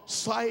mouth.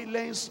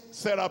 Silence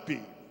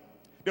therapy.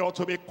 They ought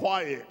to be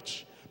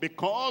quiet,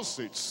 because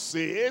it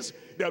says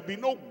there'll be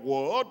no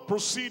word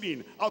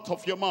proceeding out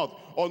of your mouth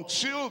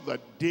until the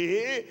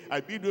day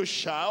I bid you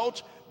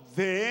shout,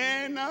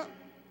 then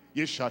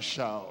ye shall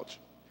shout.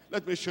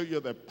 Let me show you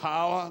the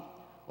power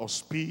of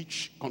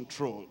speech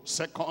control.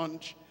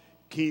 Second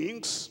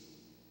Kings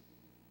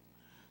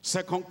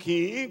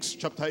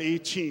chapter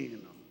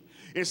 18.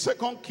 In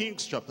 2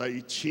 Kings chapter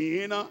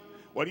 18,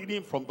 we're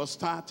reading from verse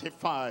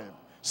 35.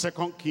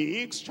 2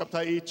 Kings chapter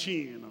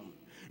 18,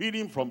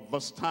 reading from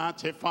verse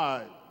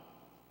 35.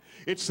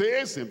 It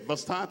says in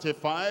verse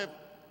 35,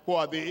 who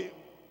are they?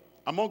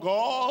 Among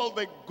all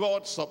the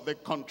gods of the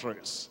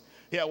countries,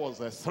 here was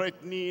the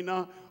threatening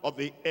of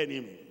the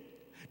enemy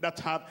that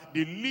had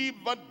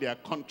delivered their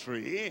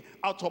country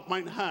out of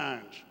mine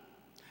hand,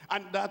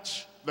 and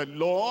that the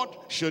Lord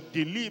should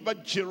deliver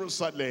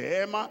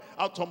Jerusalem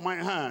out of my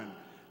hand.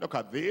 Look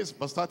at this,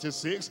 verse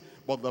 36.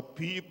 But the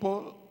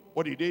people,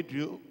 what did they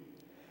do?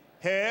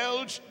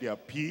 Held their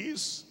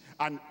peace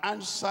and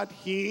answered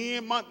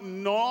him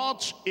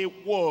not a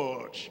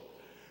word.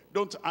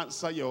 Don't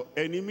answer your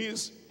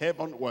enemies,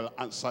 heaven will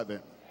answer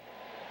them.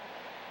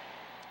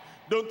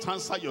 Don't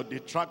answer your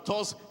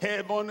detractors,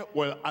 heaven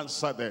will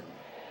answer them.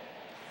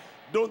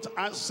 Don't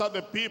answer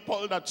the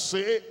people that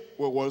say,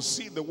 we will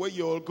see the way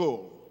you'll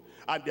go.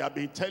 And they have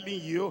been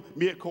telling you,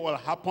 miracle will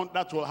happen,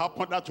 that will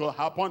happen, that will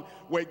happen.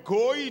 We're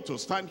going to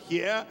stand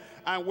here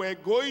and we're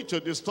going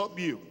to disturb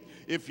you.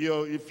 If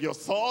you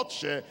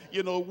thought,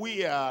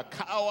 we are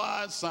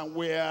cowards and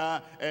we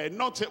are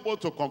not able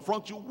to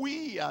confront you,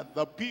 we are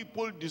the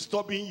people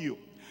disturbing you.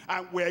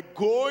 And we're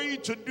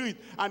going to do it.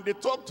 And they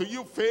talk to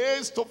you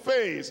face to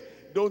face.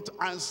 Don't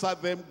answer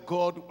them,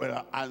 God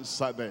will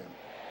answer them.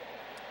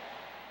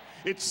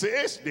 It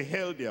says they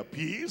held their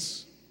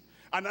peace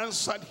and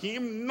answered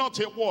him not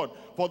a word.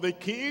 For the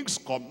king's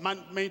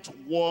commandment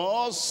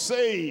was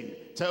saying,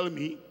 tell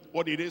me,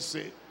 what did they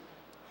say?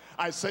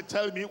 I said,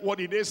 tell me, what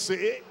did they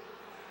say?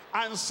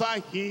 Answer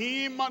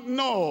him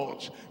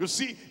not. You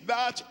see,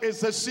 that is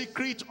the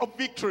secret of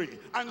victory.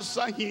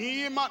 Answer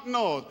him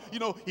not. You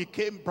know, he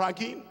came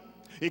bragging,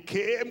 he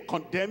came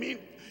condemning,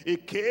 he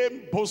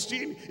came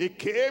boasting, he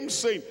came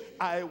saying,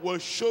 I will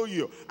show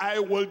you, I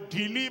will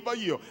deliver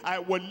you, I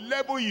will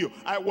level you,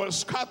 I will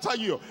scatter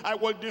you, I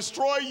will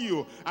destroy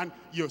you. And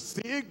you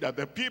think that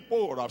the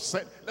people would have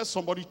said, let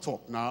somebody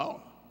talk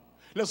now.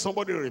 Let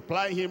somebody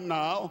reply him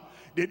now.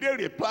 Did they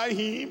reply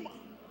him?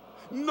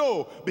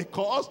 No,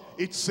 because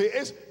it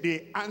says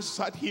they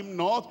answered him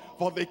not,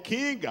 for the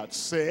king had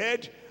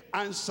said,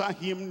 answer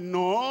him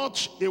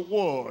not a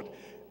word.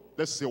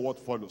 Let's see what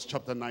follows.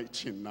 Chapter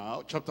 19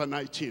 now. Chapter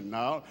 19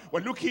 now.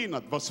 We're looking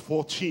at verse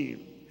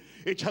 14.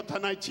 In chapter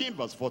 19,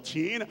 verse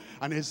 14,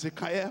 and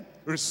Hezekiah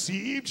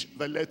received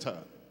the letter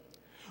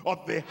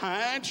of the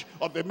hand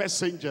of the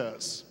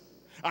messengers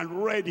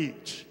and read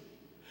it.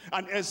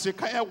 And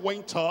Hezekiah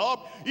went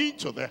up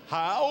into the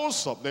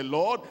house of the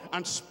Lord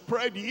and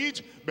spread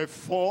it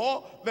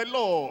before the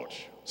Lord.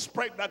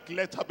 Spread that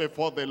letter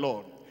before the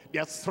Lord. They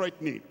are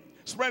threatening.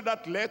 Spread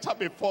that letter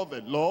before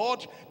the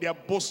Lord. They are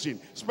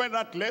boasting. Spread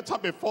that letter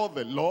before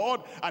the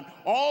Lord. And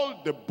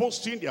all the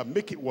boasting they are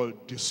making will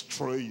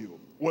destroy you,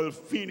 will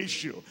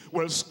finish you,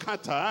 will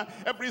scatter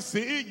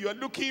everything you are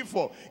looking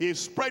for. He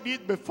spread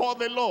it before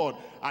the Lord.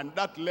 And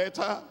that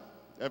letter,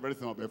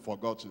 everything will be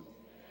forgotten.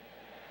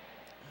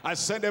 I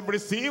said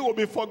everything will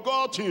be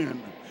forgotten.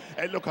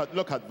 And look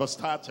at verse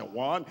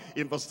 31.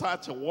 In verse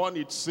 31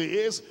 it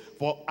says,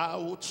 for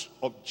out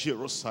of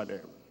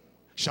Jerusalem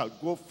shall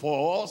go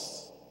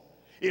forth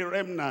a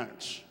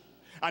remnant,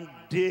 and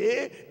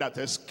they that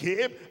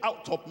escape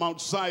out of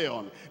Mount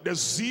Zion. The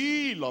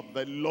zeal of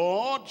the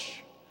Lord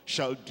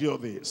shall do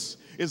this.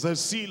 It's the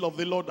zeal of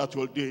the Lord that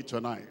will do it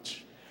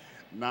tonight.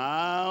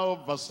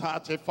 Now verse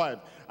 35.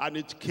 And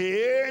it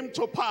came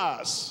to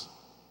pass.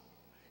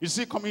 Is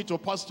it coming to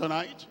pass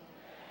tonight?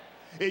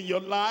 In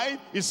your life,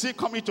 is it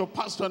coming to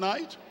pass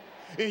tonight?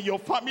 In your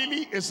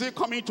family, is it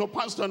coming to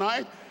pass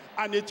tonight?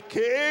 And it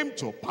came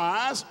to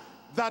pass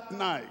that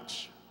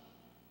night.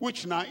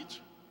 Which night?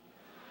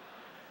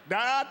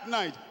 That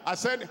night. I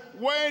said,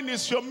 when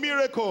is your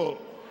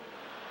miracle?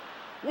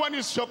 When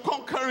is your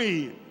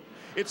conquering?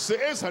 It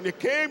says, and it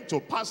came to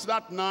pass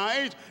that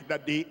night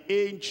that the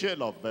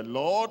angel of the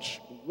Lord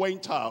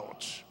went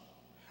out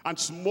and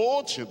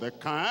smote in the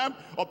camp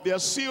of the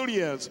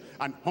Assyrians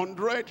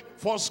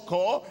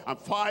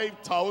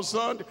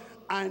 180,000.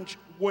 And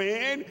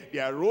when they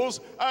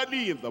arose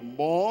early in the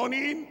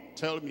morning,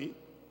 tell me,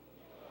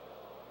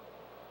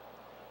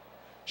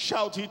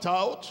 shout it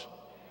out.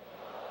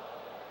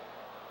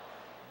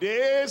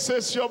 This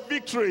is your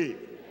victory.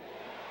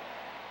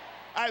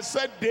 I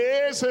said,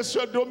 this is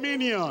your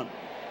dominion.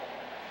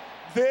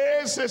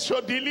 This is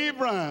your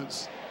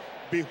deliverance.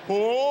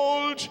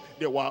 Behold,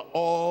 they were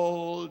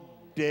all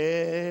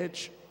dead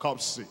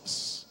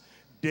corpses.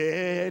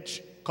 Dead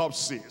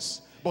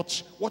corpses.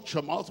 But watch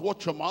your mouth,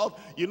 watch your mouth.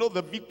 You know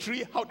the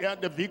victory, how they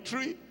had the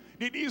victory?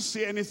 Did you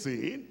see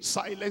anything?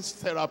 Silence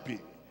therapy,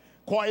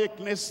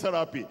 quietness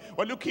therapy.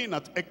 We're looking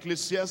at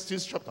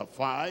Ecclesiastes chapter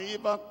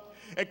 5.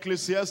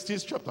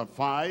 Ecclesiastes chapter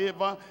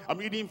 5. I'm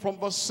reading from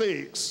verse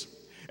 6.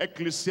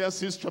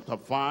 Ecclesiastes chapter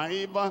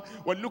 5.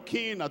 We're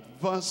looking at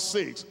verse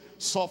 6.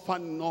 Suffer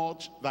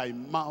not thy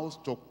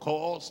mouth to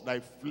cause thy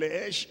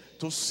flesh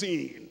to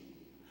sin.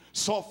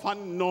 Suffer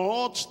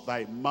not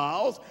thy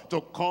mouth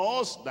to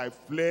cause thy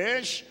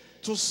flesh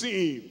to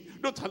sin.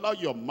 Don't allow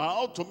your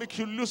mouth to make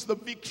you lose the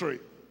victory,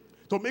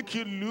 to make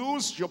you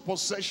lose your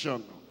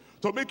possession,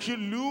 to make you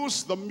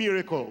lose the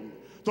miracle,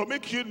 to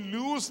make you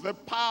lose the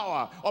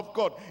power of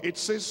God. It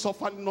says,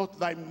 suffer not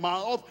thy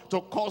mouth to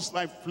cause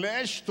thy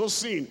flesh to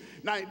sin.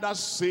 Neither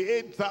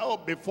say thou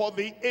before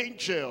the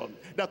angel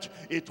that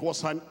it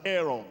was an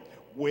error.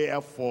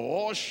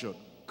 Wherefore should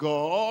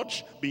God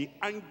be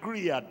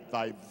angry at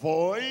thy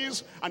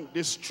voice and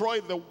destroy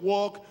the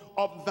work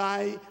of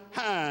thy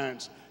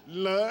hands?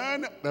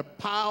 Learn the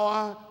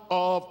power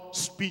of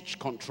speech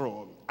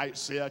control.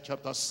 Isaiah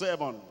chapter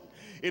 7.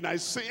 In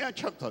Isaiah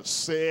chapter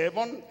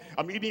 7,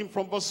 I'm reading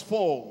from verse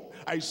 4.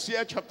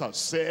 Isaiah chapter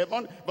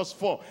 7, verse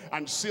 4.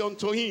 And say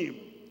unto him,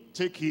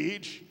 take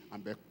heed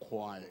and be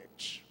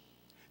quiet.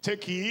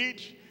 Take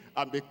heed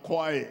and be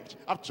quiet.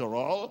 After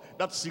all,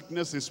 that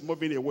sickness is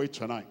moving away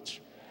tonight.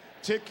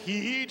 Take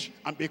heed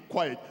and be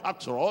quiet.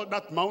 After all,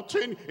 that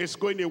mountain is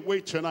going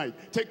away tonight.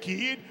 Take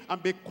heed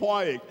and be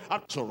quiet.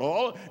 After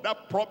all,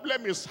 that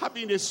problem is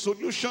having a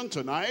solution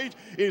tonight,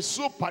 a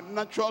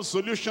supernatural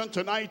solution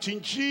tonight in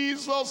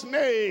Jesus'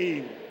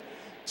 name.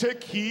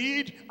 Take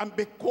heed and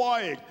be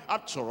quiet.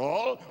 After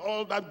all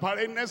that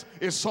barrenness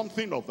is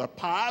something of the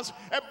past.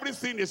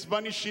 Everything is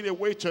vanishing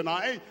away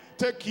tonight.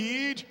 Take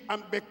heed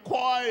and be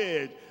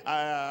quiet.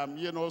 I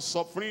am,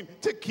 suffering.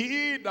 Take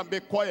heed and be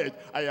quiet.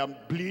 I am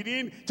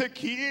bleeding. Take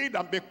heed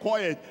and be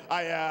quiet.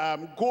 I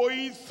am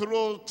going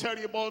through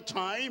terrible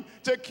time.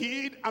 Take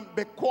heed and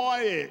be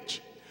quiet.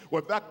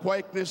 With that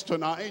quietness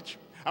tonight,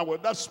 and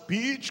with that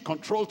speech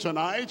control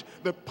tonight,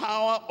 the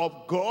power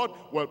of God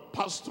will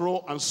pass through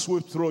and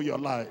sweep through your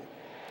life.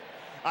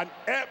 And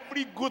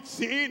every good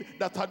thing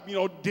that had been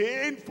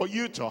ordained for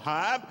you to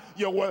have,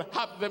 you will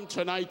have them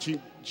tonight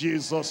in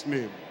Jesus'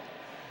 name.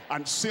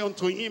 And say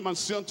unto him, and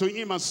say unto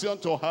him, and say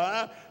unto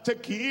her,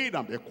 take heed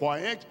and be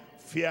quiet,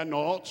 fear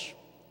not,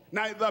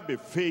 neither be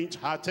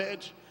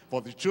faint-hearted,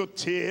 for the two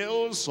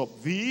tails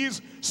of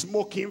these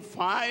smoking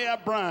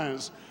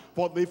firebrands,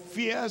 for the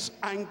fierce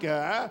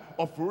anger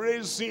of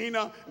Rezin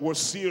was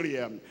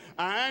Syria,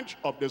 and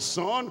of the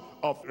son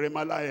of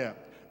Remaliah.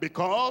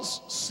 Because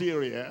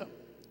Syria,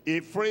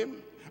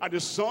 Ephraim, and the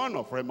son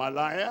of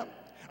Remaliah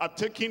are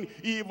taking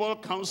evil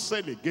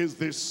counsel against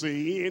this,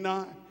 saying,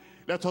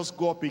 let us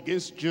go up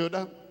against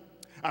Judah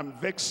and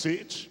vex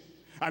it,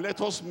 and let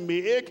us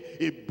make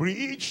a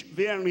breach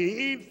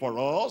therein for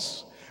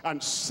us,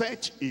 and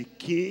set a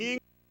king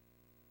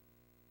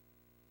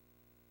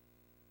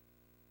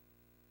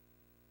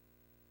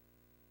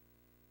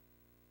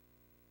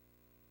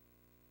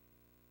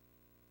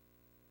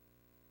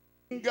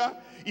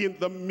in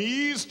the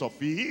midst of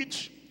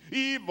it,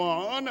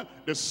 even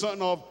the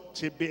son of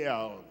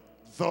Tibaal.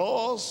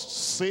 Thus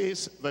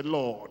says the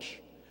Lord,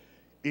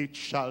 it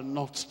shall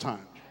not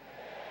stand.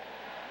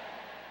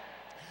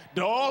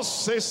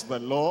 Thus says the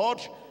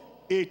Lord,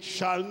 it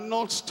shall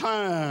not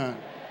stand.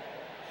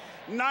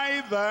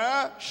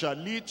 Neither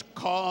shall it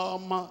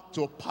come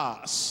to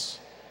pass.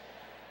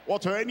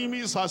 What our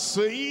enemies are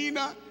saying,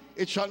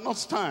 it shall not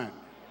stand.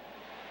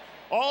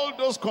 All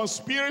those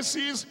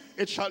conspiracies,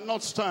 it shall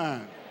not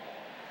stand.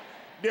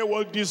 They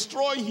will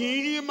destroy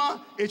him,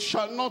 it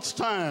shall not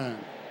stand.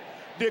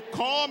 They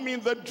come in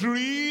the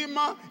dream,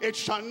 it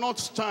shall not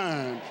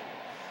stand.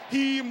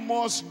 He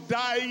must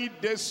die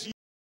this